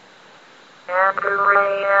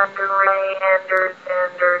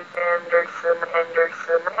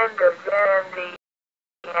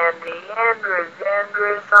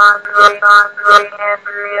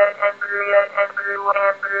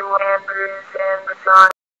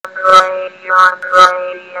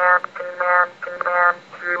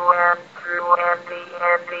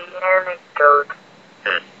anecdote,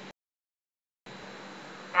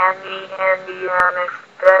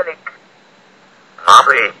 anesthetic, 麻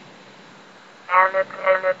醉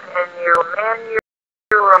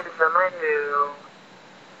aneurysm, anew,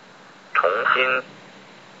 重新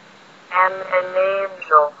an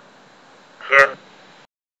angel, 天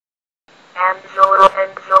angelus,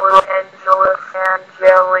 angelo,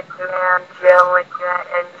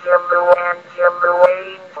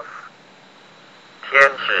 angels, 天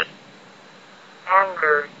使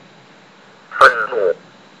anger, 愤怒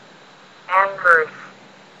angers,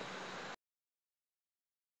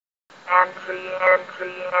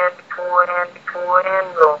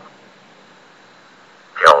 angle,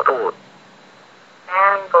 角度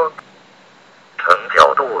angled, 成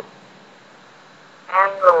角度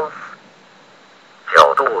angles,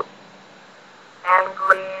 角度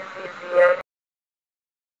Anglican,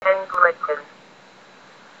 Anglican,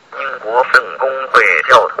 英国圣公会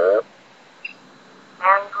教徒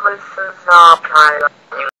Anglicism,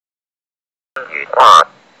 英语化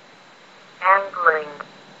angling,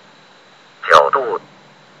 角度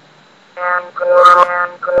angle,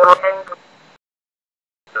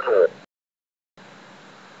 怒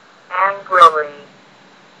angrily,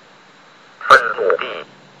 愤怒地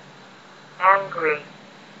angry,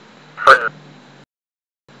 愤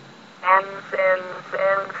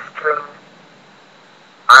angstrom,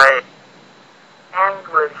 哀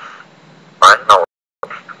anguish, 烦恼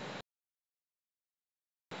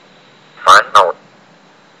烦恼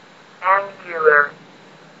angular,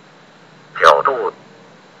 角度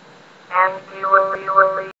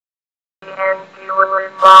angularly,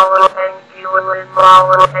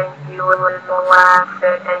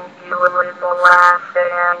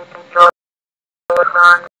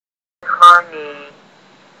 honey,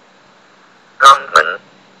 肛门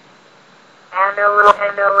animal,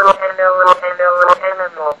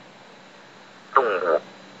 动物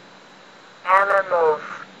animals,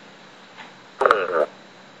 动物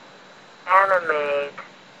animate,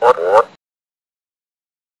 活泼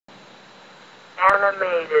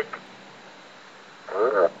animated, 鼓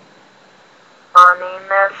舞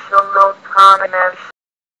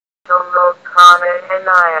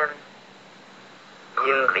anion,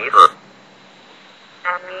 阴离子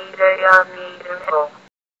anita,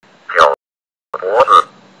 脚脖子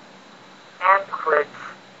anklets,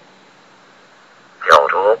 脚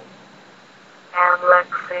肘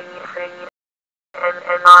amlexing,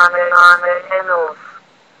 annals,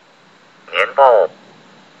 年报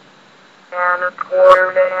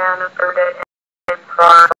anaport, and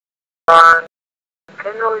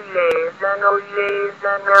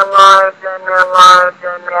analyze,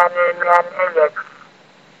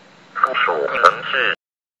 附属程式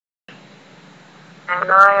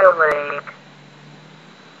annihilate,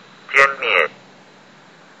 歼灭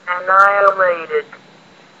annihilated,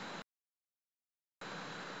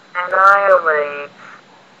 annihilates,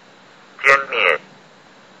 歼灭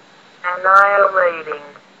annihilating,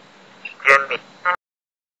 歼灭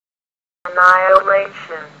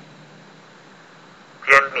annihilation, 歼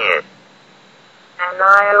灭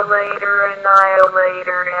annihilator,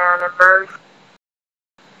 anniverse,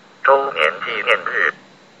 周年纪念日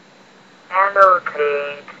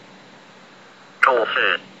annotate, 注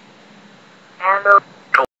释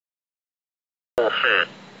注释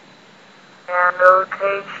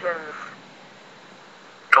Annotations.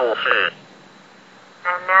 注释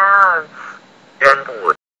Announce. 宣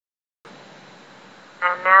布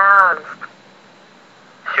Announced.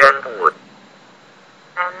 宣布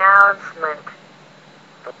Announcement.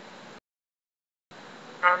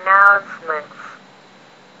 Announcements.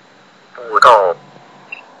 布告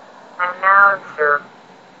Announcer.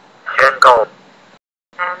 宣告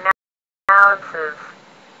Announces.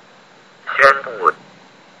 宣布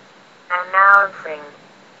Announcing.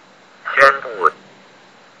 宣布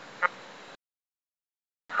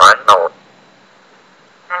烦恼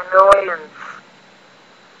Annoyance.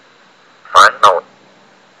 烦恼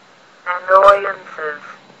Annoyances.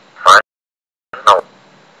 烦恼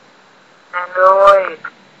Annoyed.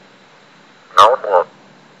 恼火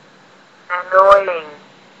Annoying.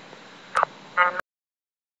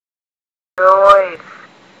 Annoys.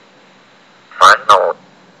 烦恼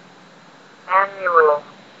Annual.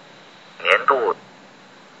 年度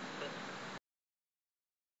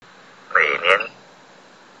每年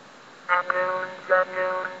Annoons,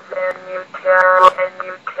 annoons, annutel,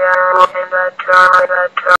 annutel, and a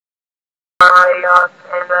triumph,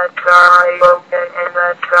 and a triope, and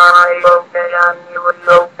a triope,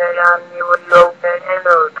 annual, annual,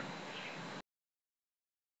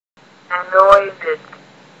 annoyed,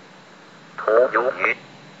 涂鱿鱼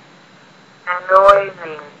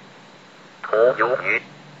annoying, 涂鱿鱼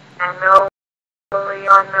annually,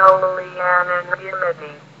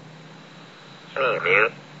 anonymity, 匿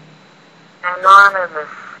名 anonymous,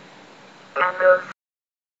 annos,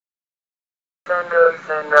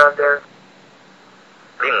 another,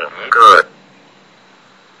 另一个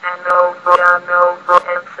Anovo,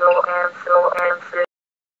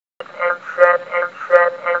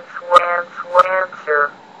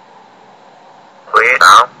 answer, 回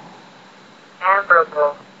答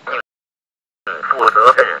answerable, 负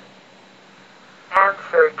责任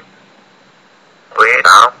answered, 回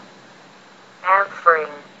答 answering,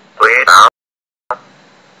 回答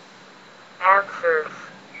answers,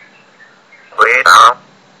 回答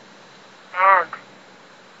and,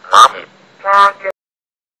 蚂蚁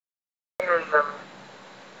antagonism,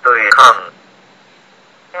 对抗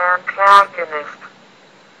antagonist,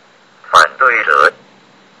 反对者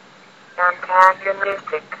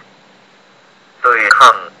antagonistic, 对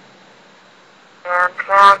抗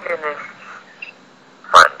antagonists,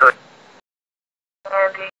 反对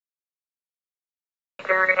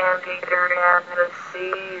anteater,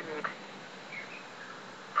 antecedent,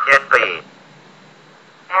 先辈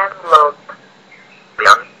antelope, 良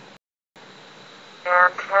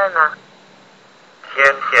antenna,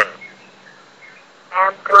 天线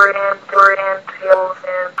anthills,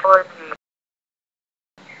 anthology,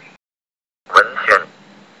 文选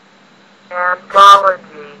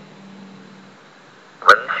anthology, 文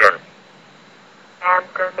选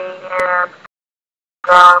Anthony, and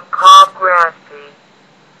topography,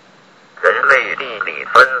 人类地理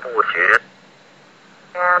分布学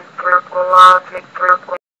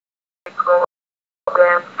anthropological,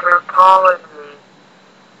 anthropology,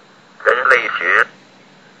 人类学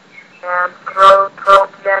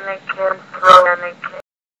anthropogenic,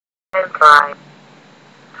 anti,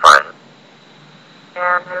 反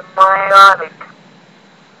antibiotic,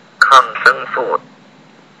 抗生素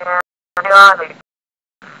antibiotic,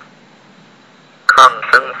 抗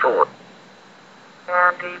生素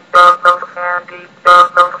antibubbles,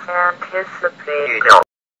 anticipate, 预料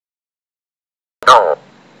到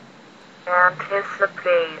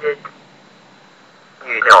anticipated,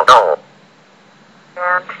 预料到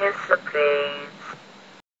anticipates,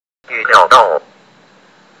 预料到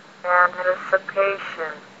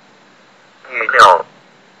anticipation, 预料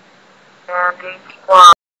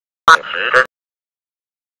antiquar, 时针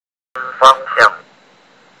方向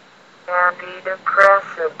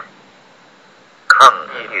antidepressant, 抗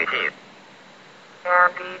抑郁剂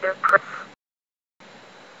antidepressant,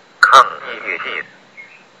 抗抑郁剂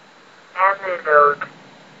antidote,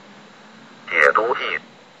 解毒剂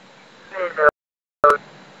antidote,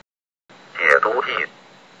 解毒剂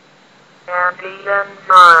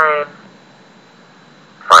anti-enzyme,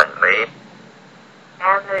 反酶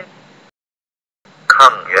anti,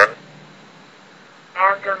 抗原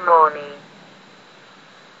antimony,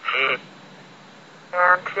 硒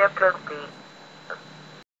antipathy,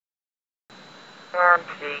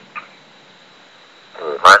 antique, 骨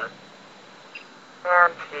蛮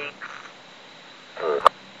antiques, 骨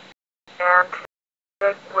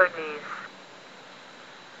antiquities,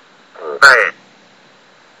 古代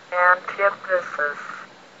antithesis,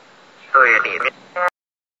 对里面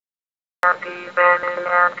anti-venom,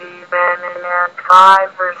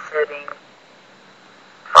 anti-versity,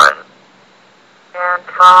 反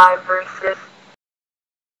anti-versus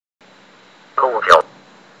漏脚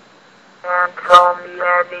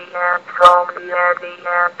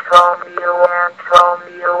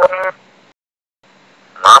Antonio and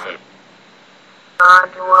蚂蚁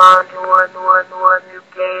one you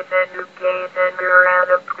gave and you're at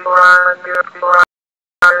a plan you're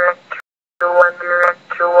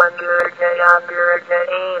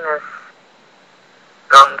anus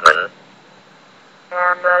肛门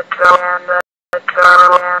and the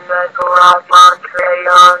garage entree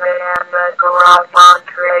on it and the garage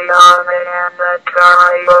entree on it and the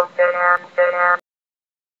karaoke and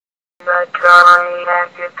the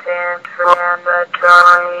kayak tantrum and the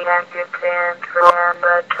kayak tantrum and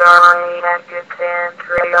the kayak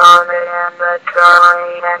tantrum on it and the kayak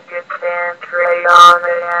tantrum on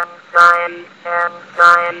it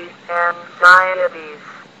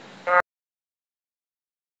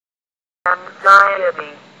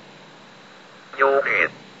anxiety 忧虑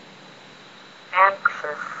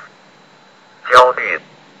anxious 焦虑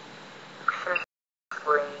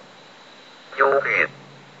anxiously 忧虑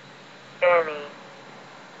any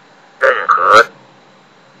任何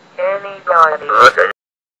anybody 何人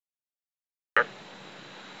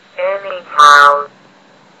anyhow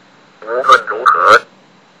无论如何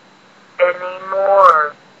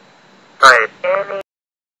anymore 在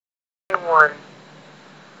anyone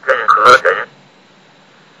任何人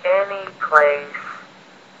any place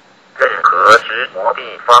任何时或地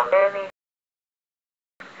方 anything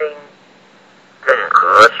任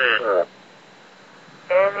何事物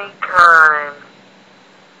anytime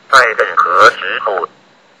在任何时候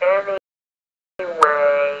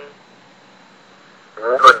anyway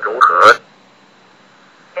无论如何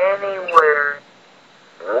anywhere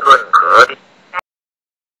无论何地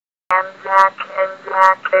Anzac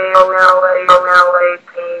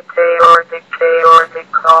aortic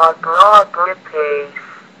pace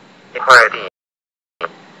一块地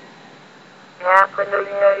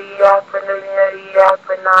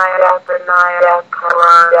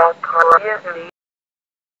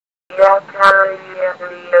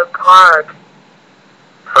apart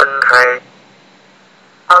分开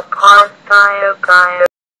apartment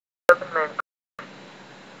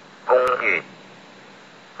公寓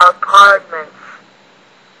apartments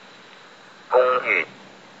公寓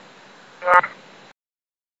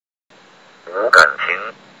无感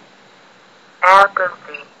情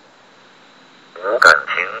apathy 无感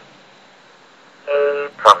情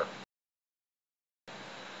放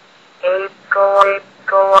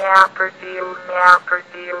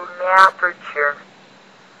aperture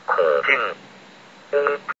恐境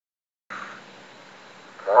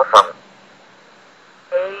模仿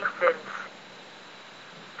aphids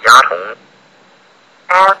蚜虫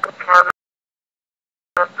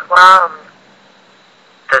plum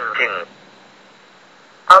镇静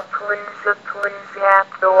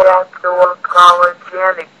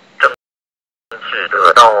apologenic 正式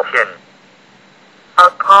的道歉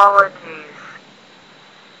apologies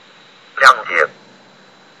谅解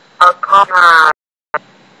apologize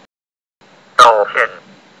道歉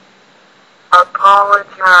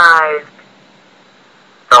apologized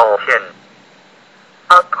道歉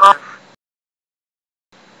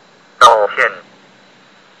道歉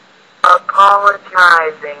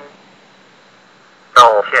apologizing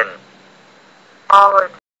道歉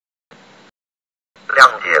apology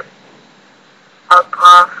谅解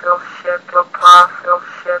apostleship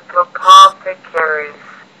apothecaries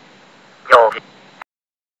药品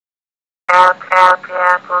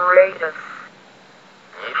apparatus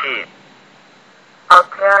仪器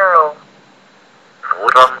apparel 服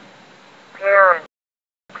装 parent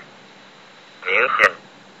明显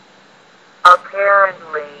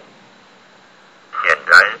apparently 显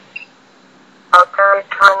然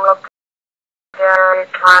apparently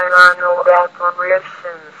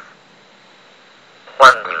apparitions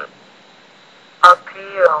欢迎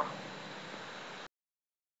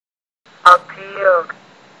appealed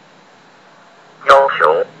要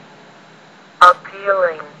求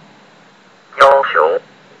appealing 要求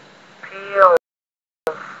appeals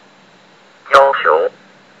要求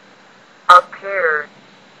appeared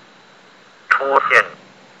出现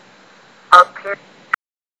appear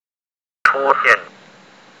出现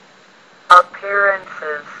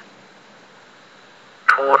appearances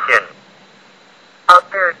出现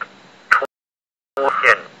appeared 出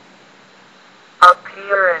现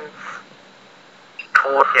appearance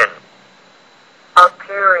出现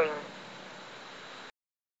appearing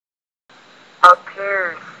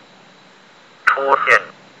appears 出现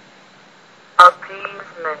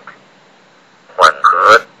appeasement 缓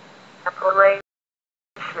和 appellation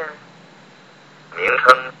名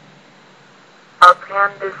称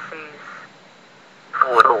appendices,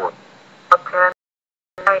 附录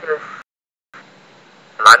appendicitis,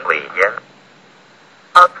 阑尾炎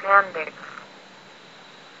appendix,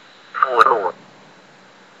 附录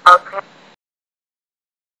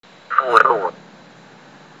附录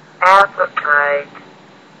appetite,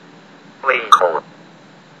 胃口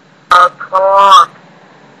applaud,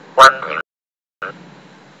 欢迎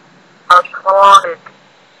applauded,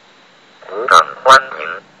 鼓掌欢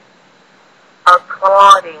迎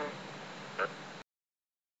applauding,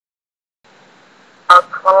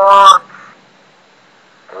 applause,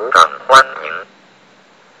 鼓掌欢迎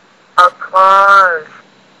applause,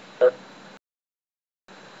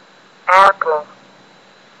 apple,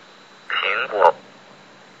 苹果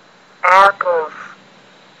apples,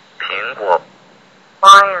 苹果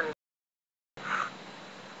appliance,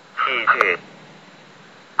 器具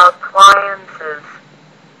appliances,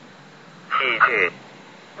 器具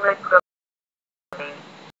applicability,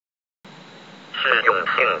 适用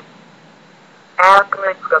性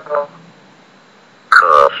applicable,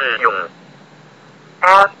 可适用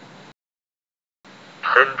app,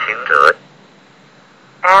 申请者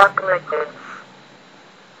applicants,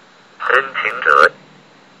 申请者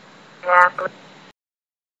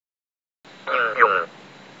应用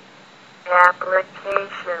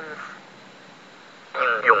applications, 应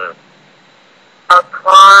用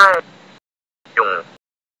apply, 用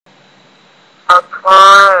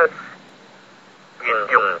applies, 运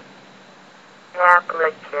用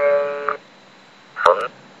applicate, 缝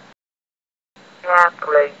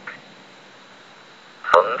applique,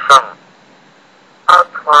 缝上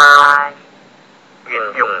apply, 运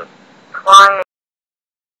用 applying,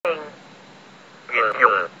 运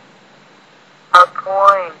用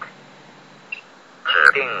appoint,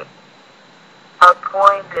 指定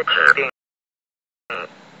appointed, 指定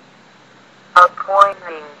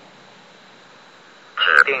appointing,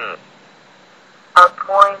 指定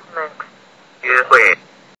appointment, 约会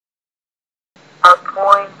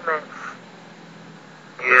appointments,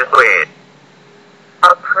 约会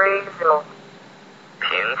appraisal,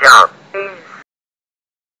 评价 praise,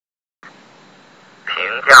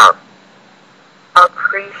 评价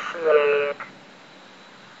appreciate,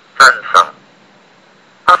 赞赏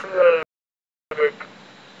appreciated,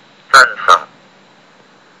 赞赏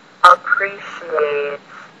appreciates,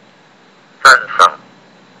 赞赏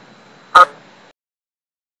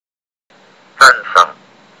赞赏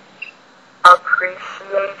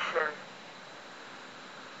appreciation,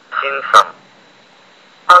 欣赏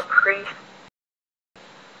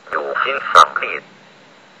有欣赏力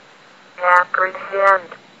apprehend,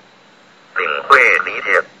 领会理解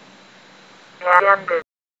apprehended,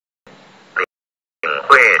 领会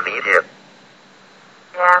理解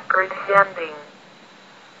apprehending,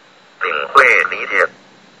 领会理解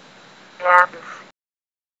abs,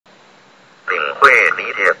 领会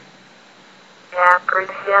理解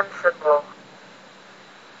apprehensible,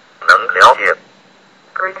 能了解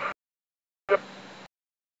apprehend,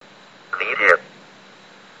 理解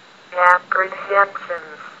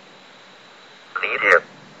apprehensions, 理解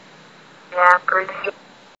apprehend,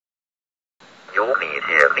 有理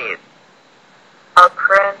解力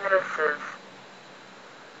apprentices,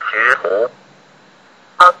 学徒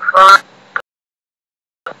approach,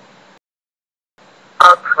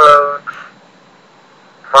 approach,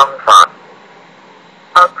 方法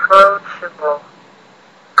approachable,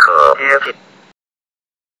 可接近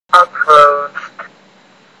approached,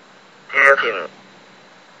 接近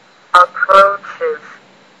approaches,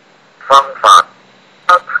 方法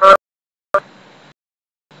approach,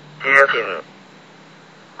 接近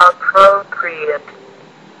appropriate,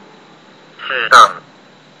 适当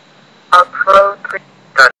appropriate,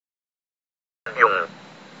 占用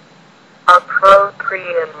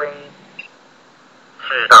appropriately,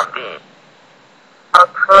 适当地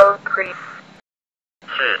appropriate,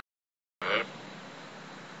 适宜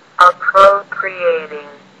appropriating,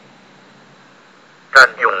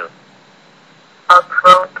 占用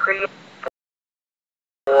appropriate,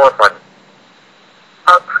 拨款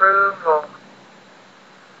approval,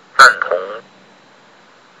 赞同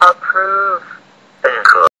approve, 认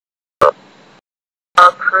可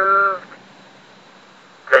approved,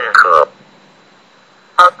 认可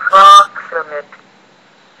approximate,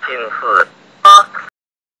 近似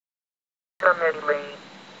approximately,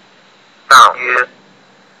 大约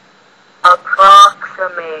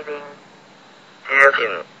approximating, 接近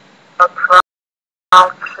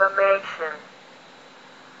approximation,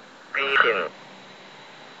 逼近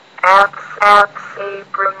abs,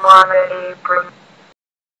 apron, apron,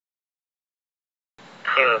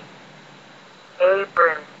 性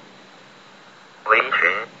apron,围裙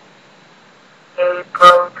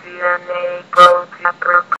appropriate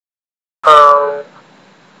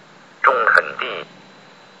中肯地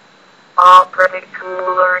all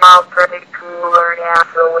particular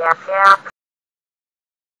SOS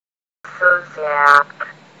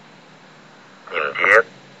敏捷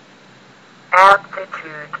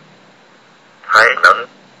aptitude 才能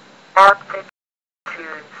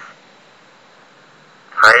aptitudes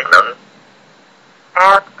才能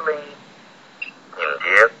aptly 敏捷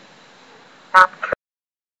aptos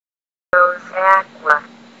aqua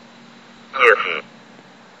液体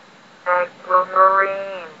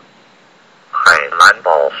aquamarine 海蓝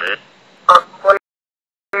宝石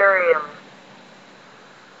aquarium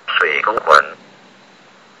水族馆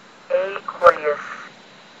aqueous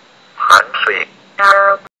含水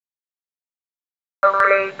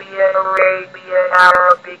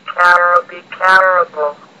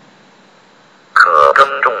Arable 可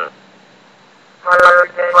耕种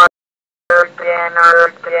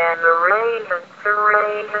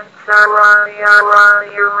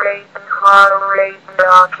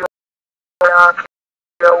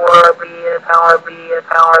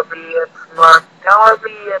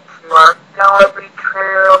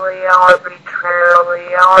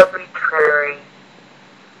arbitrary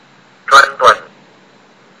专断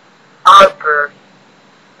arbor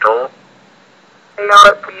轴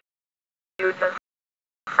arbutus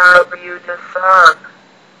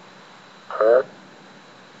湖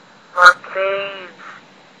arcades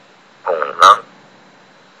拱廊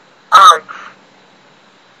arch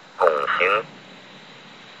拱形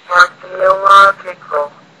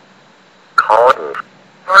archaeological 考古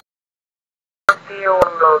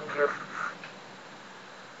archaeologists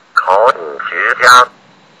考古学家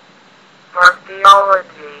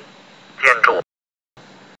archaeology 建筑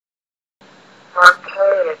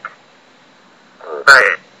archaic 古代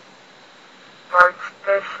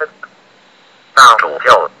archbishop 大主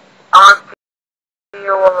教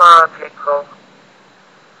archaeological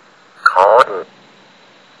考古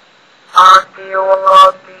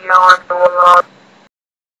archaeology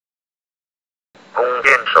弓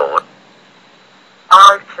箭手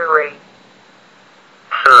archery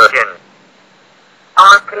射箭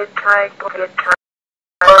archetype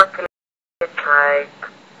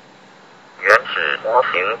原始模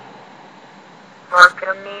型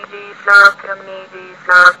Archimedes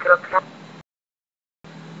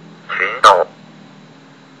群岛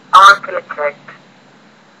architect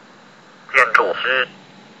建筑师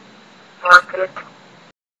architect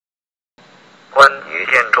关于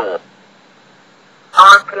建筑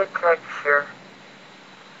architecture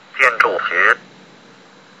建筑学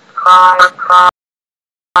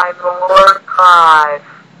archive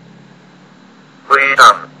归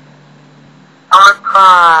档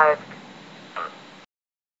archives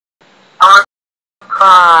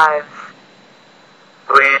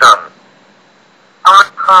归档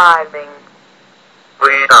archiving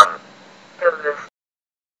归档 illness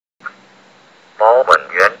保本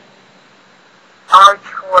员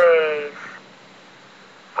archways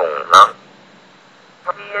拱廊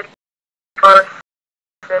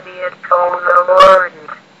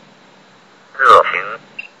热情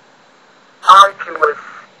arduous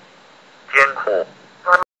艰苦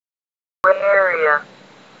area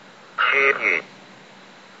区域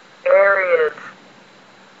areas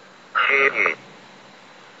区域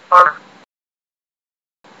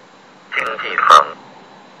经济舱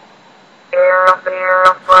air of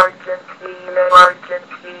Argentina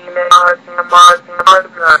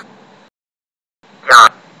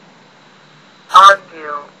亚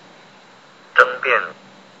argue 争辩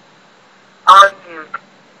argued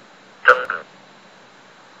争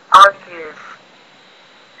argues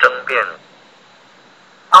争辩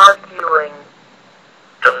arguing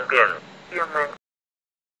争辩 human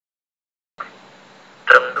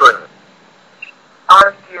争论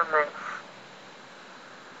arguments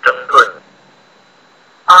争论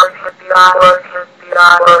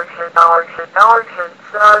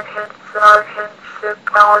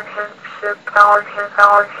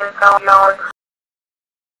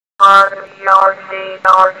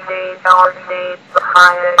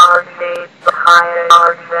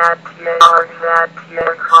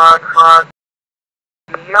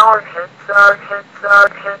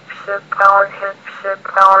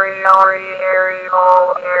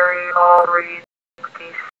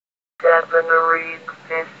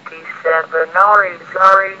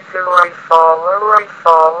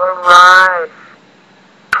arise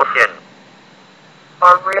出现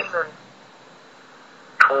arisen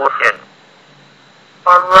出现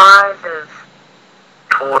arises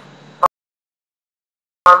出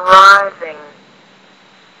arising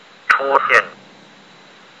出现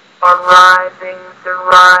arising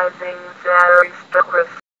rising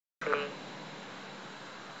aristocracy,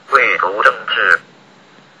 贵族政治，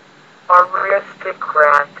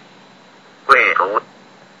 aristocrat, 贵族，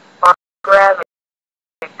 graphic,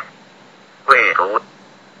 贵族，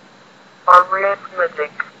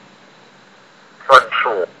 arithmetic, 算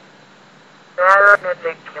术，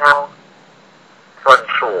 arithmetical, 算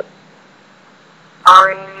术，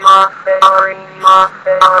 arithmetic,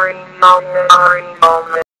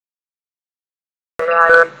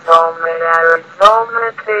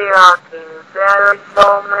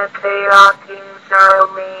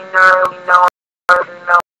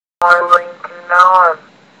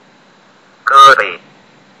歌里，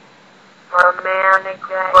 romantic,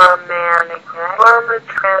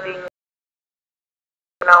 arbitrary,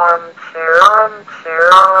 armchair,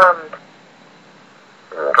 armed,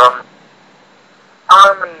 武装，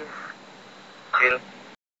 armies, 军，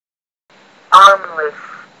 armless,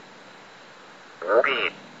 无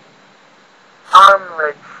臂，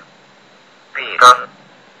 armlets, 臂章，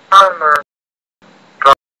 armor,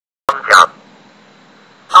 装甲，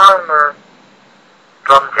 armor,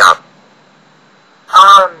 装甲，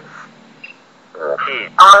 arms, 武器，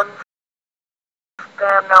 arms,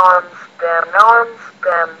 stem, arms, stem, arms,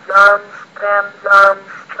 stems, arms, stems,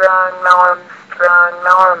 armstrong, armstrong,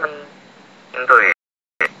 army, 军队，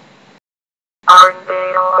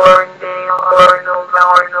 Arndale, Arnold,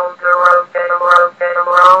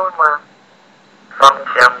 Aroma, 芳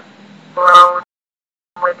香， Rome,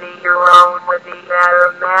 with the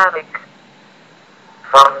aromatic,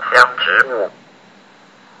 芳香植物，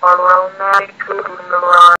 aromatic,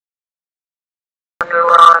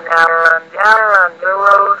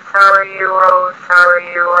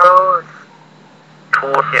 rose, 出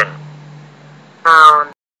现，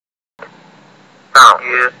 sound, 大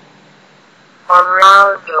约，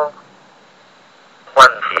 arousal, 唤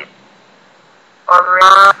起，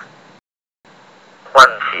 aroused, 唤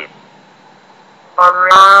起，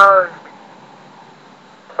 aroused,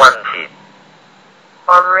 唤起，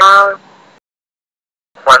 aroused,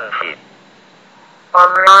 唤起，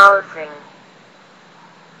 arousing,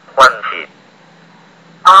 唤起，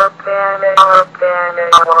 arranged,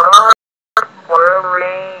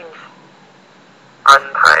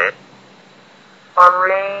安排，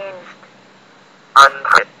 arranged, 安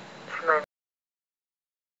排，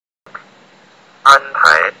安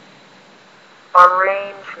排，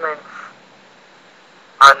 arrangements,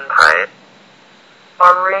 安排，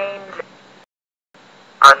 arrange,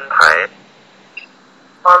 安排，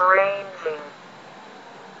 arranging,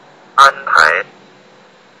 安排，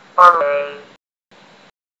 array,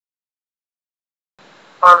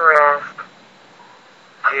 arrest,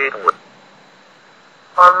 拘捕，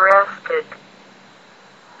 arrested,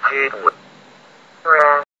 拘捕，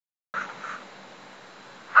 rest,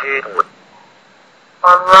 拘捕，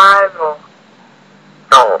 arrival,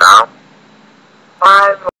 到达，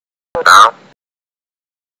 arrival, 达，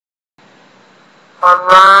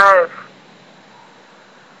 arrive,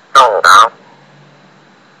 到达，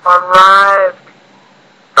 arrived,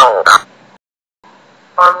 到达，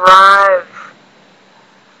 arrives,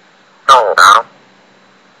 到达，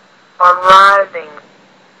 arriving,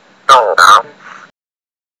 到达，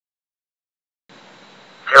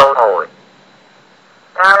交头，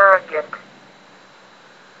 arrogant,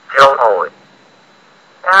 交头，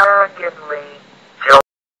 arrogantly, 交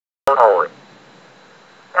头，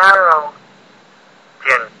 arrow, 箭，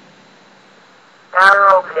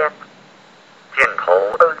 arrowhead, 箭头，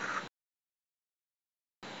 arrows,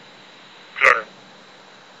 箭，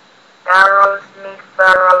 arrows me,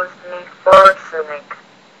 forcenic,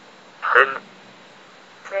 身，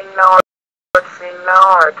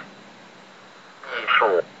 signard, 艺术，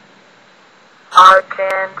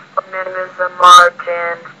 artan, feminism,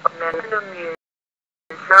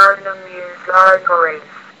 amuse, arteries,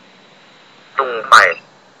 动脉，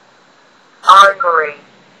 artery,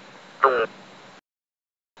 动，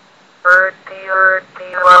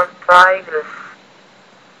 arthritis,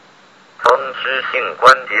 风湿性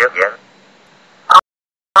关节炎，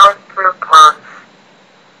 arthropods,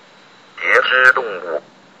 节肢动物，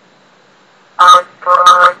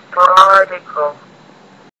 article,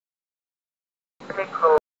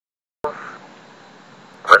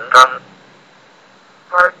文章，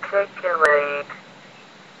 articulate,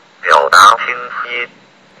 表达清晰，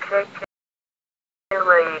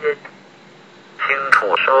 articulated, 清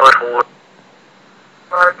楚说出，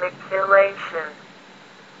 articulation,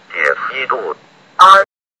 解析度， articulos,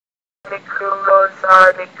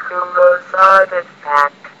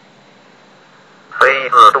 artifact, 非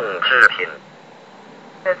自动制品，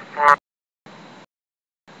 artifact,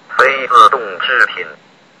 非自动制品，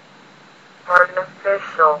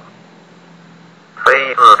 artificial,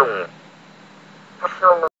 非自动，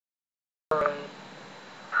 solely,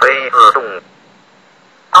 非自动，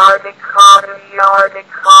 articulate,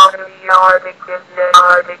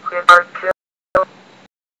 articulate,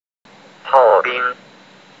 炮兵，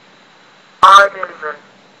 artisan,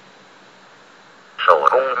 手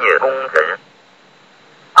工业工人，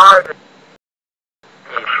 art,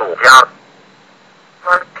 艺术家，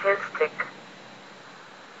 artistic,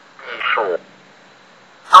 艺术，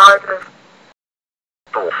 artist,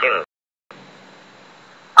 属性，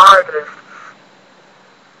 artists,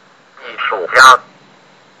 艺术家，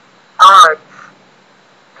 arts,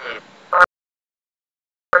 艺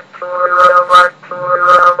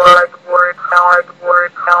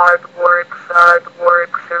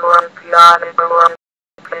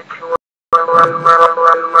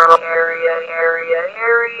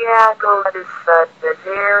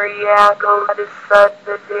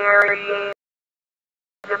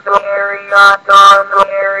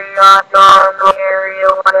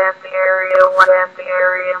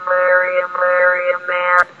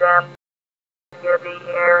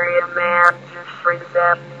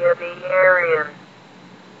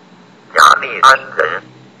雅利安人，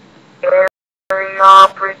 Area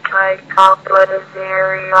complex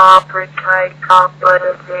area complex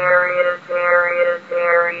areas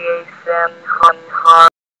and hun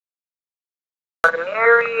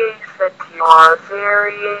area setios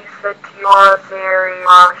areas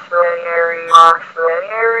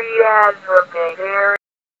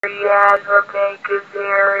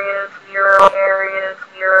areas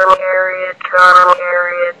euro area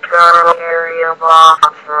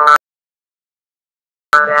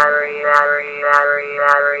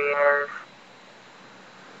areas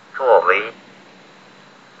作为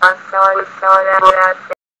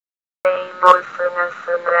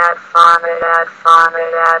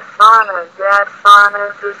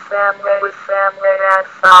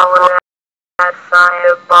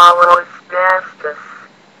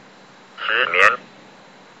石棉，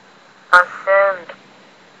 ascend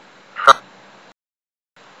上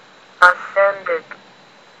ascended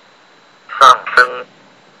上升，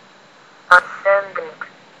 ascendant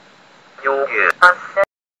优越， ascending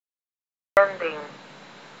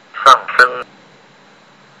上升，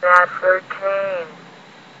 ascertain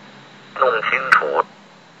弄清楚，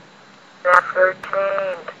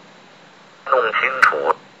 ascertained 弄清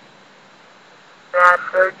楚，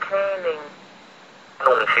 ascertaining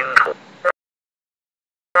弄清楚，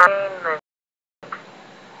 attainment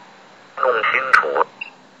弄清楚，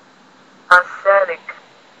 ascetic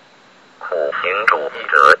苦行主义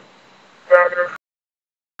者， asceticism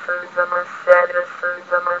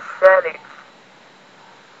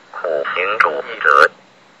苦行主义者，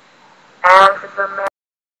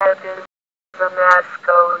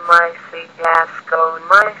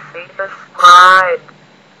 asconomycy described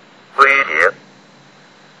威胁，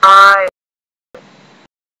 I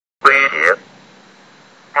威胁，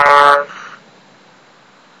 as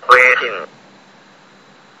微信，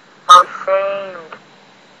 ashamed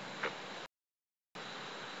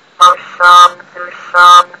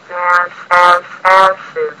as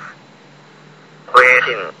ashes 微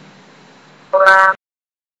信，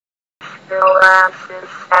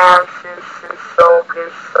 ashes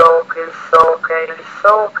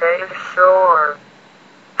sure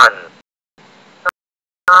暗，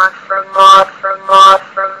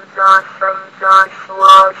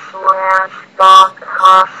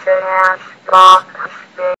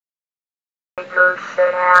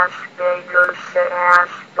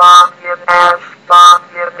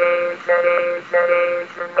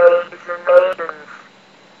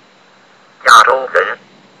 亚洲人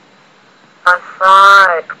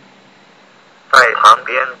aside 在旁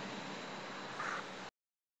边，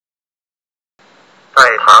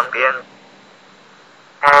在旁边，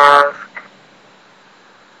 ask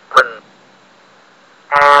问，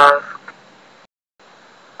 ask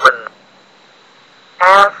问，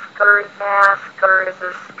 askers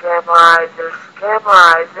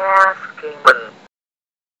scabies asking 问，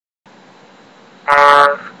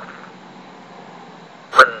 ask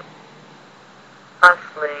问，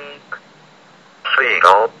 asleep 睡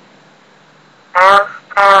着，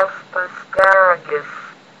 asparagus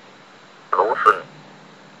芦笋，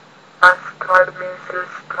 ascardimus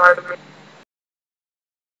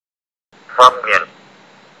方面，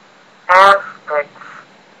 aspects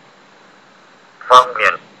方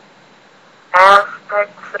面，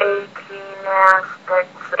 aspects 18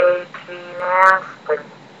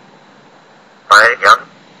 白杨，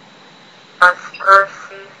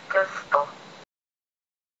 aspersive distal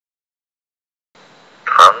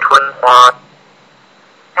长春花，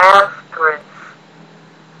 aspirin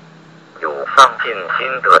尽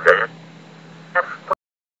心的人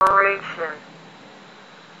aspiration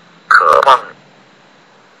渴望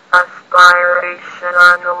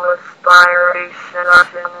aspirational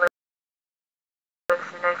aspirationlessness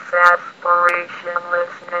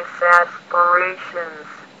aspirationlessness aspirations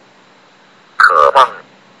渴望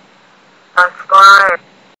aspire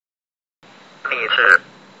立志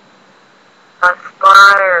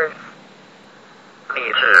aspires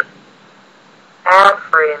立志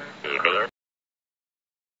aspirin 以临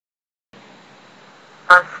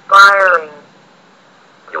aspiring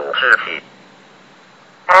有志气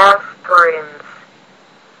aspirins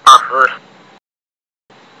阿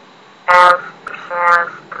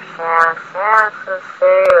斯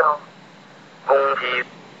sail 攻击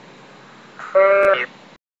sail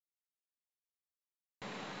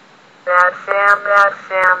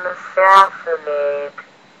assassinate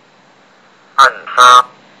暗杀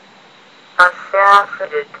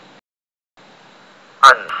assassinate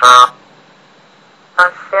暗杀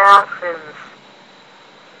assassins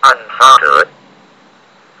暗杀者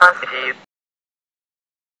击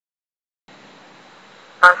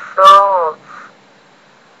assaults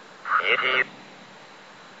袭击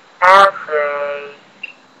assay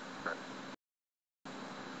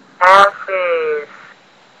assays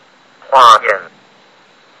化验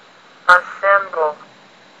assemble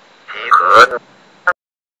集合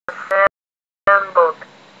assembled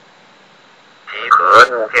集合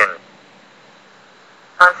物件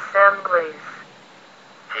assemblies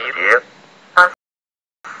集结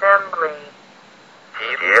assembly 集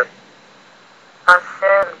结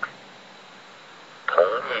assent 同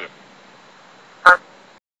意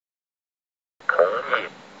同意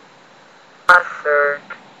assert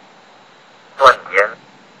断言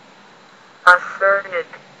asserted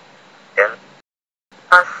言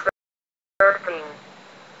asserting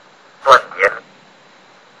断言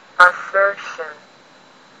assertion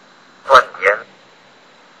断言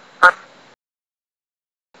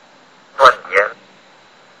断言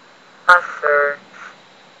asserts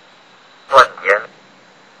断言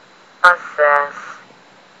assess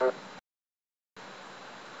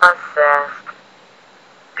assessed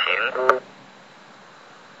评估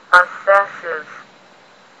assesses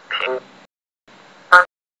评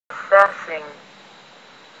assessing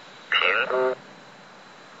评估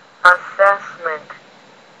assessment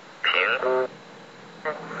评估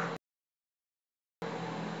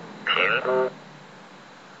评估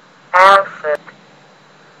asset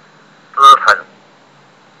资产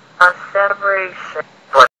asseveration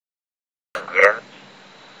断言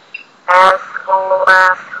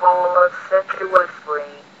asshole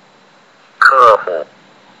assiduously 客户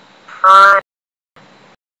sign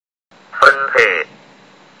分配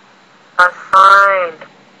assigned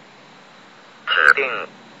指定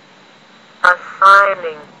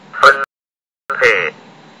assigning 分配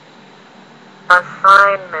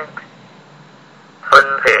assignment 分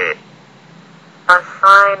配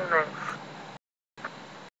assignments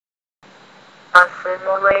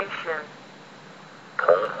assimilation 同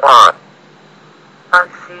化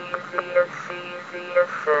assist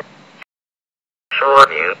说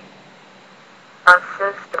明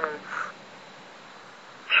assistance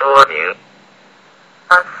说明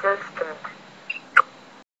assistant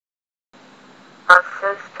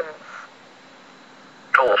assistance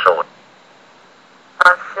助手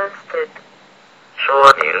assisted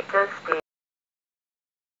说明 assisting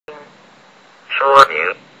说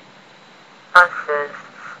明 assists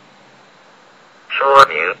说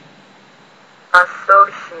明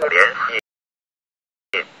associate 联系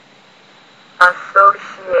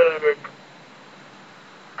associated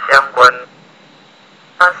相关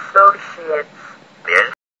associates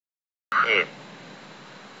联系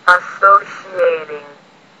associating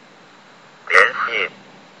联系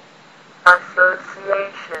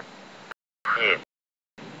association 系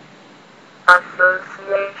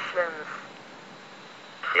associations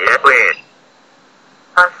协会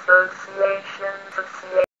associations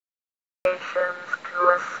to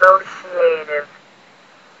associative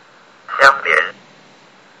相连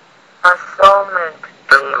assolement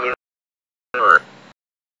声音字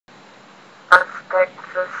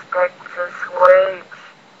aspectus wage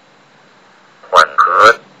缓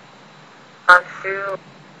和 assume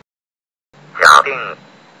假定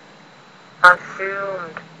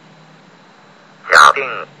assumed 假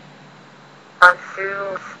定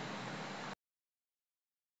assumes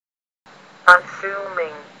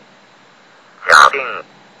assuming 假定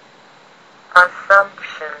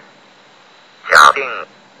assumption 假定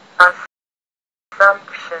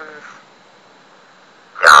assumptions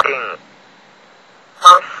假定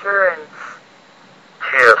assurance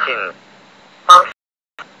确信保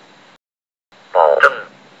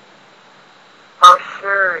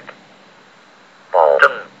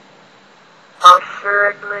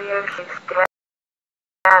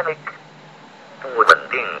static, 不稳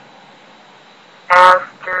定，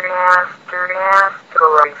 asterisk,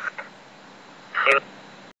 心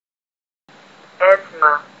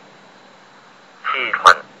asthma, 气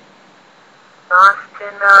喘，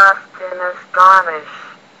 astonish,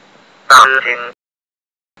 吃惊，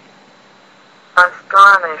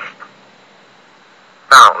 astonished,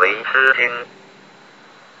 大为吃惊，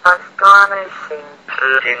 astonishing,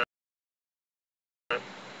 吃惊，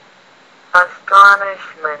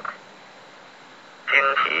 astonishment, 惊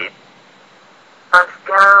奇，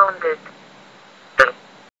 astounded, 真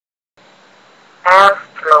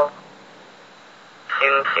astral, 心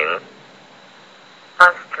情，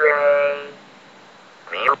 astray,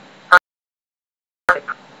 迷路，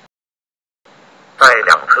在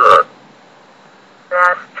两侧，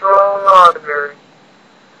 astrologer,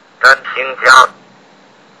 占星家，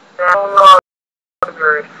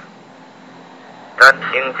 astrologers, 占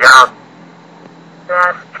星家，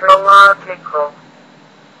 astrological,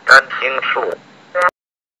 占星术，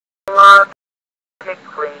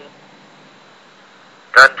 astrologically,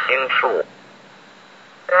 占星术，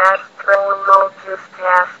 astrologist,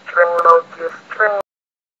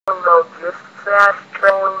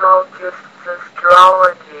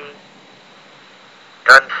 astrology, 占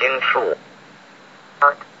星术，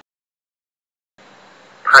 art,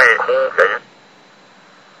 太空人，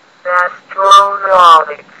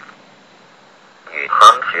 astronautics, 宇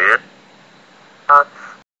航学， arts,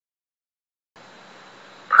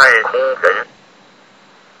 太空人，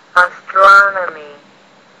 astronomy,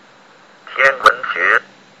 天文学，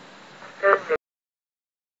 physics,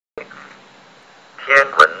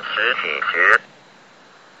 天文实体学，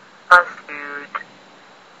 astute,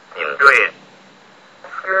 领队，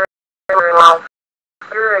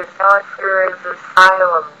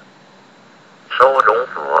 asylum, 收容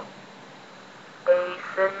所，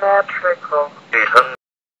 asymmetrical, 对称，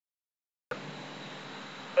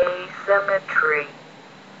 asymmetry,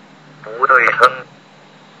 不对称，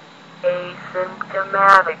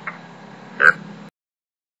 asymptomatic, 是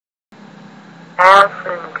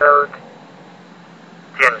asymptote,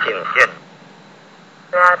 渐进线，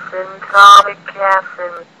 asymptotic,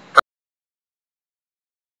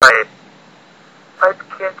在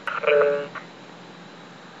advocate,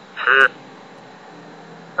 吃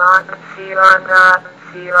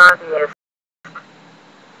nonconformist,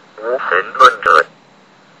 无神论者，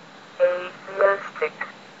 atheistic,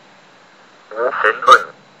 无神论，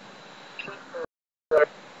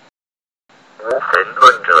无神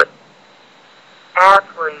论者，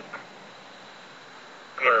 athlete,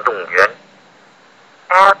 运动员，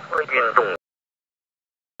 athlete, 运动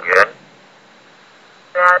员，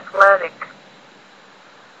 athletic,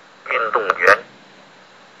 运动员，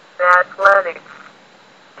 athletics,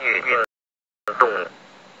 运动，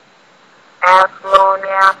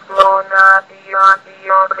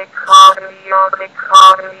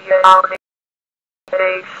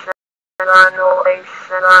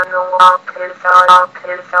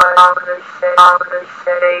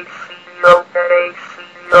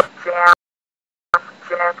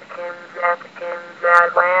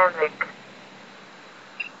 Atlantic,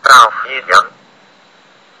 大西洋，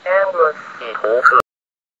 endless, 地图克，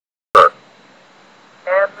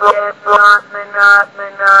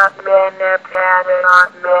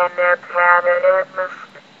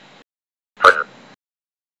 粉，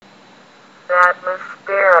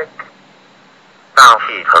 atmospheric, 大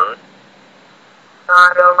气层，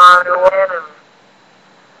 atom,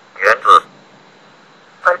 原子，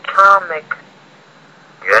 atomic,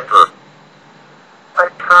 原子，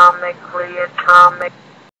 atomically atomic,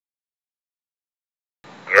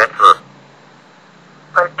 原子，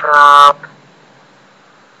 atop,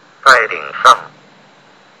 在顶上，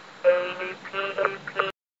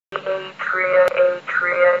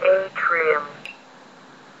 atrium,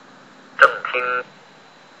 正厅，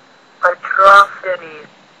 atrocity,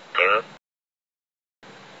 行，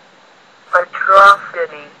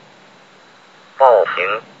 atrocity, 暴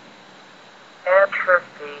行，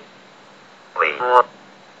 atrophy, 萎缩，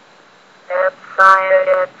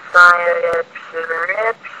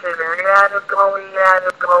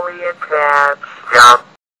 radically attached, 加，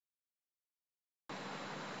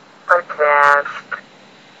 attached,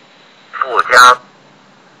 附加，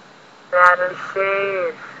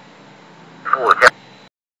 attaches, 附加，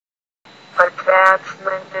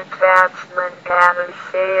 attachment,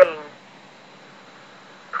 attaching,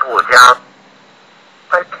 附加，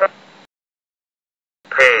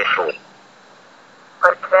配属，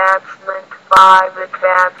 attachment, 5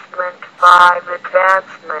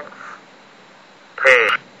 attachments, 配，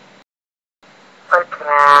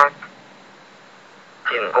 attack,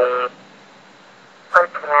 进攻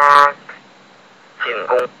attack, 进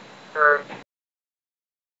攻 urge,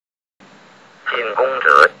 进攻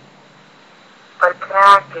者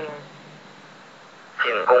attacking,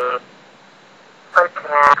 进攻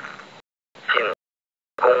attack, 进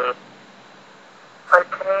攻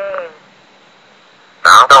attain,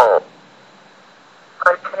 达到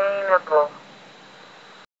attainable,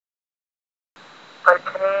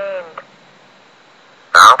 attained,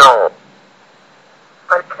 达到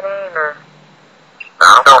attainer,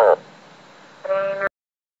 达到 attainers,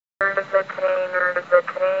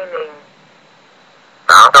 attaining,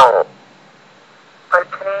 达到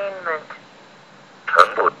attainment,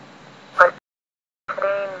 程度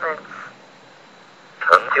attainments,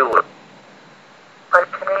 成就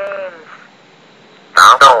attains,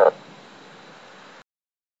 达到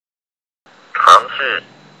尝试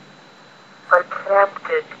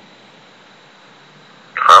attempted,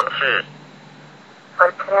 尝试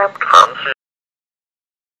attempt, 尝试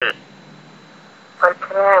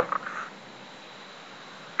attempts,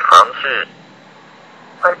 尝试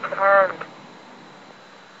attend,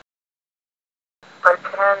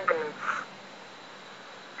 attendance,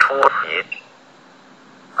 出席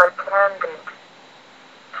attendant,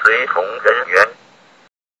 随从人员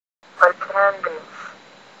attendance,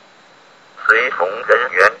 随从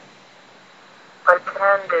人员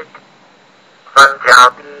attended, 参加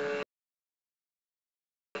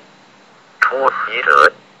出席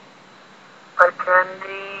者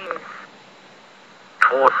attendees,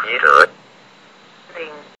 出席者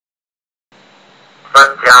ing,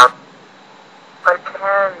 参加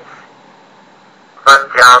attends, 参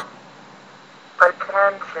加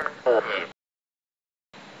attention, 注意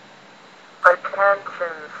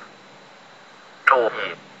attentions, 注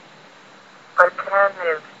意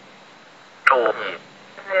attentive, 注意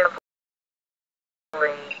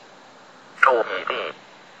attentively, 注意力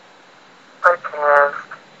attest,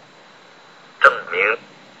 证明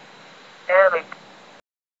evict,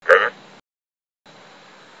 人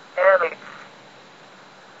evicts,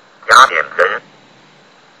 雅典人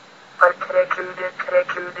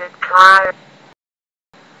articulated, time,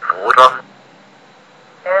 服装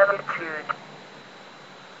attitude,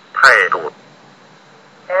 态度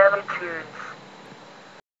attitudes,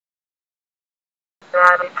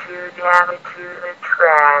 attitude,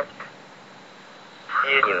 attract, 吸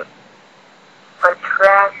引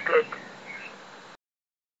attracted,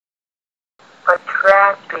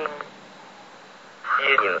 attracting, 吸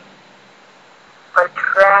引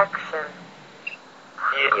attraction, 吸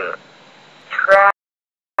引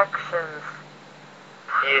attractions,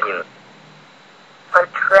 吸引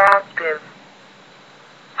attractive,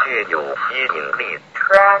 具有吸引力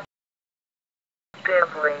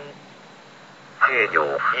attractively, 具有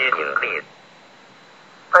吸引力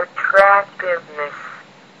attractiveness,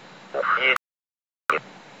 吸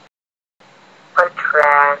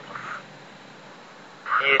attracts, 吸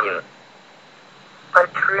引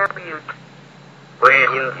attribute, 归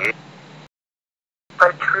因于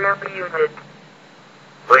attributed,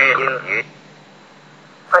 归因于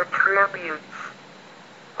attributes,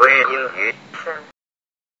 归因于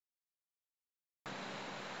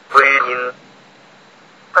归因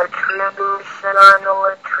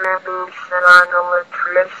attributional,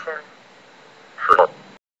 attrition, 是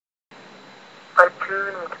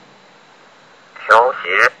attuned, 调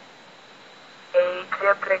谐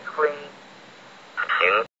atypically, 行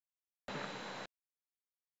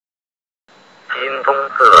金棕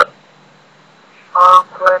色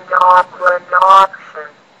Auckland, auction,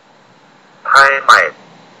 拍卖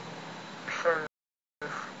auctions,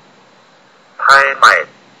 拍卖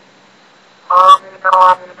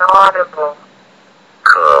audible,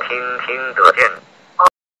 可听得见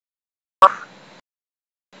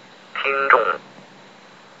听众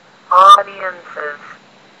audiences,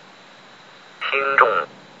 听众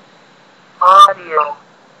audio,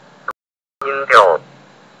 音调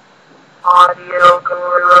audio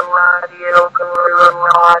guru,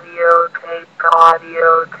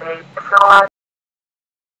 audio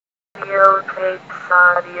tapes,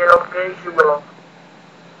 audio visual,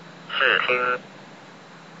 视听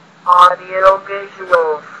audio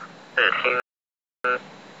visuals, 视听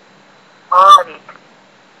audit,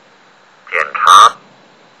 检查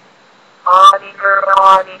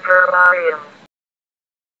auditorium,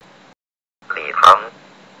 礼堂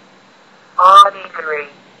auditory,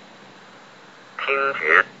 听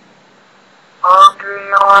觉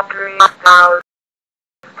Audrey,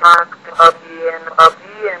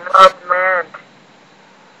 augment,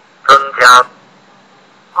 增加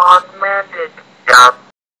augmented, 加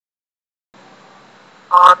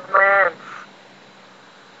augments,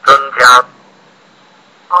 增加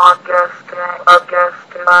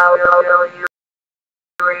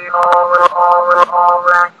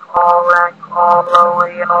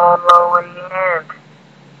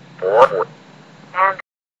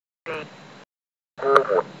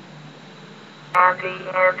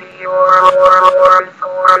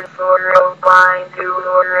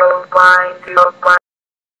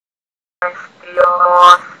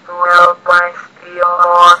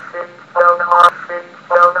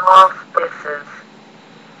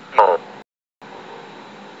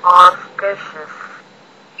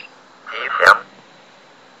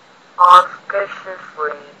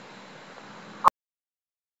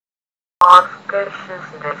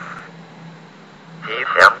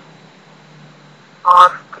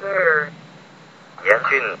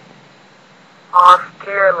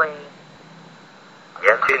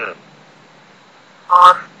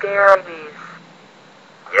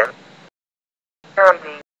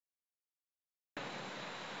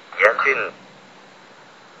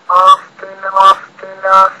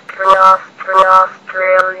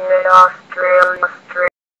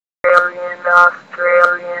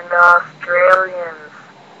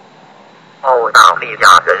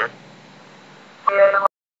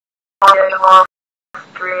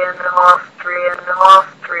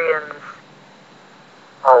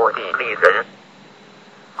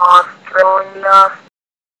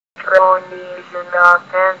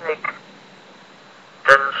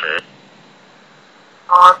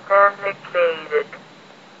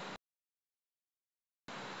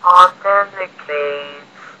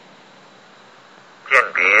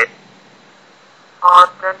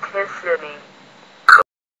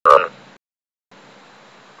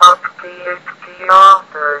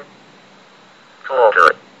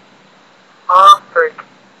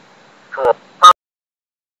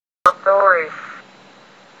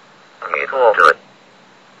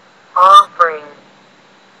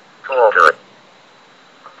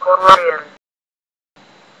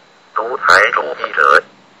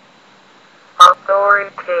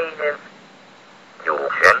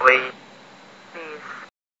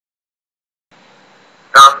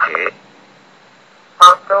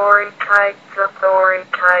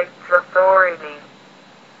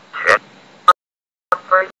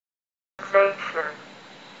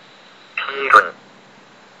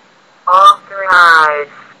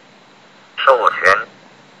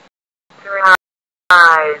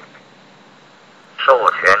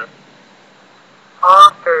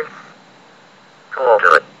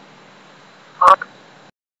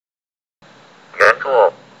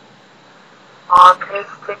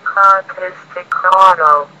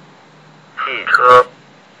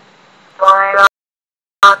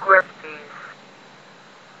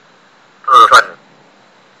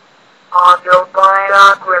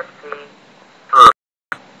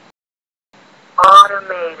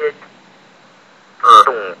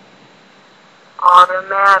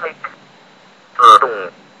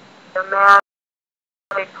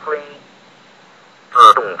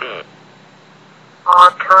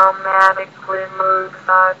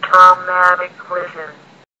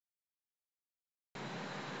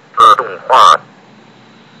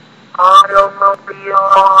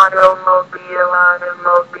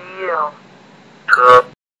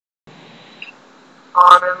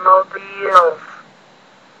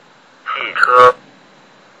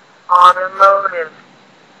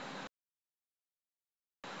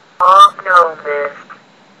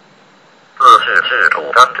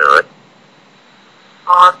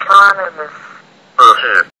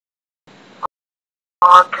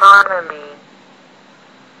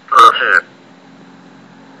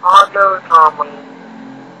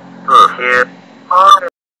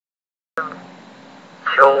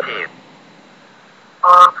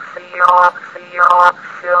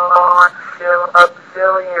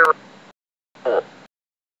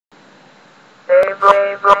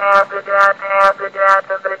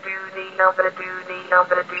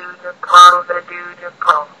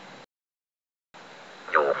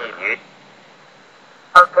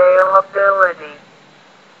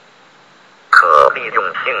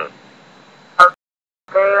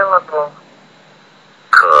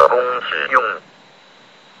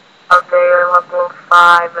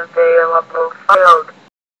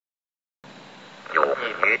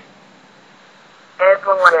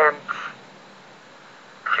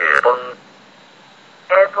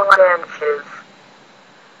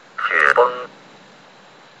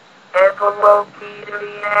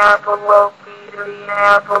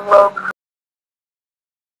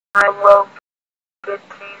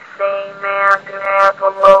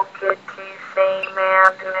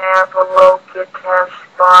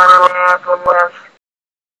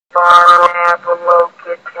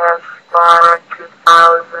Apologia Test Bar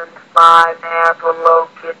 2005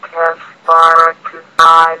 Apologia Test Bar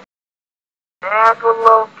 2005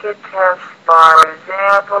 Apologia Test Bars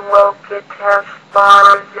Apologia Test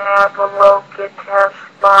Bars Apologia Test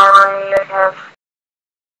Bar Test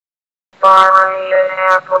Bar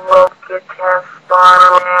Apologia Test Bar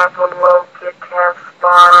Apologia Test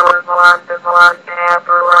Bar One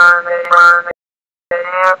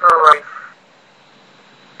Aberrant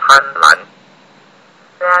贪婪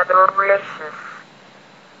Avaricious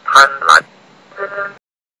贪婪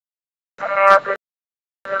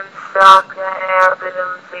Saka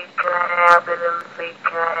Abidamsika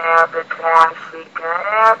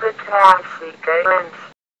Abitasica Lynch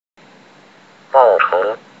报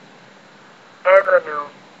酬 Avenue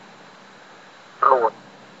路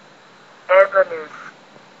Avenues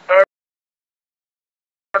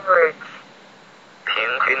Average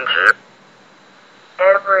平均值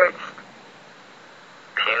Averaged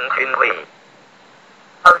平均位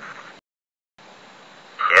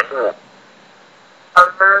嫌恶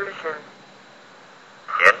Aversion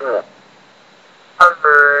嫌恶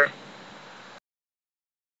Avert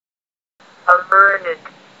Averted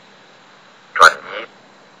转移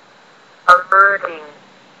Averting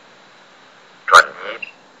转移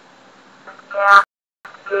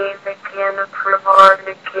Gavakina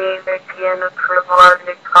Privarnik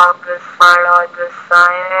Compass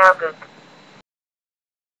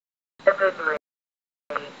Avidly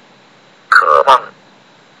渴望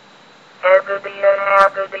Avidia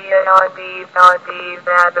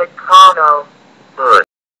Avocado 恶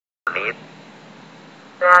泥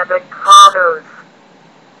Avocados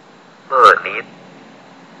恶泥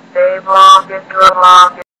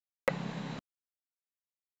Devlog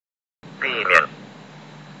避免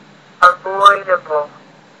Avoidable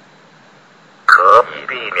可以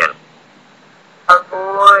避免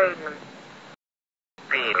Avoid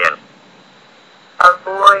避免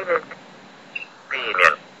Avoided 避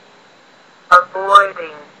免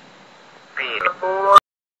Avoiding 避免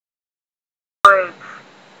Avoids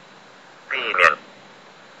避免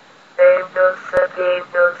Gave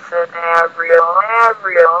Avril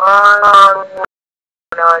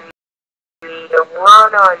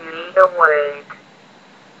Wait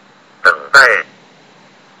等待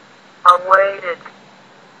Awaited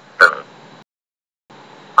等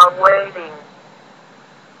Awaiting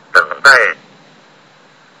等待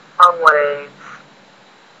Awaits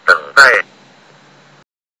等待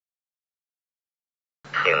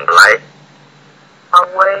醒来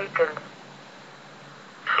Awakened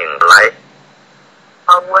醒来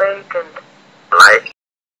Awakened 来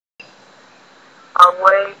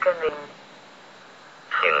Awakening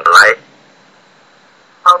醒来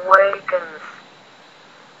Awakens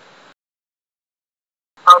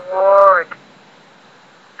Award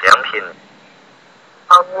奖品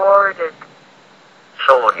Awarded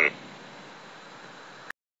授予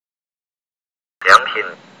奖品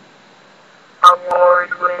Award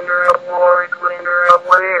winner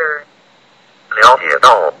Aware 了解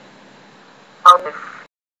到 Honest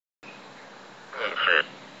意识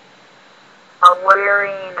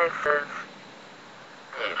Awarenesses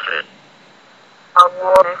意识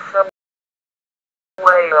Awareness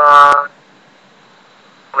Aware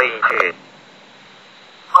畏惧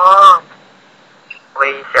On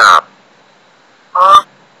微笑 On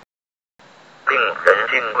令人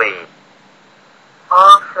敬畏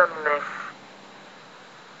Awesomeness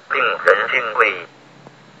令人敬畏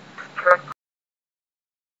Strict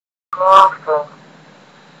Awful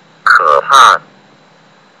可怕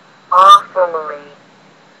Awfully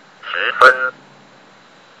十分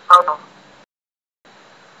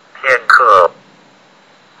片刻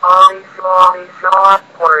Always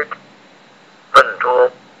awkward 笨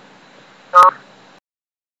拙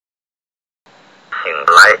醒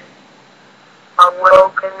来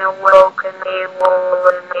Awoken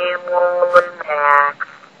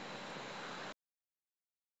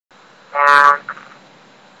Axe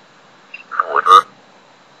斧子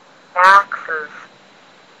Axes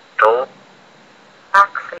轴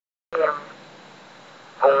Axiom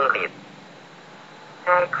公理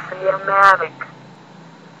Axiomatic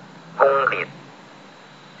公理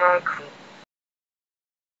Axi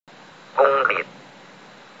公理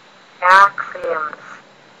Axioms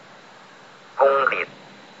公理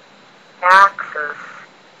Axis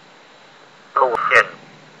路线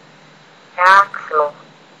Axle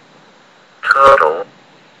车轴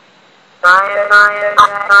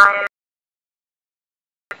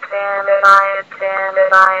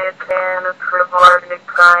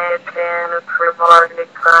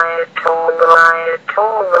Privarnik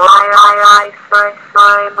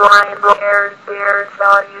there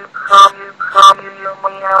saw you come you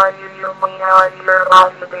may your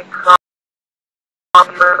body become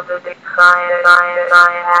the decline I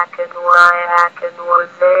hacken was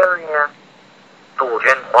area 杜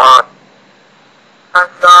鹃花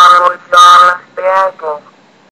Azara Bagel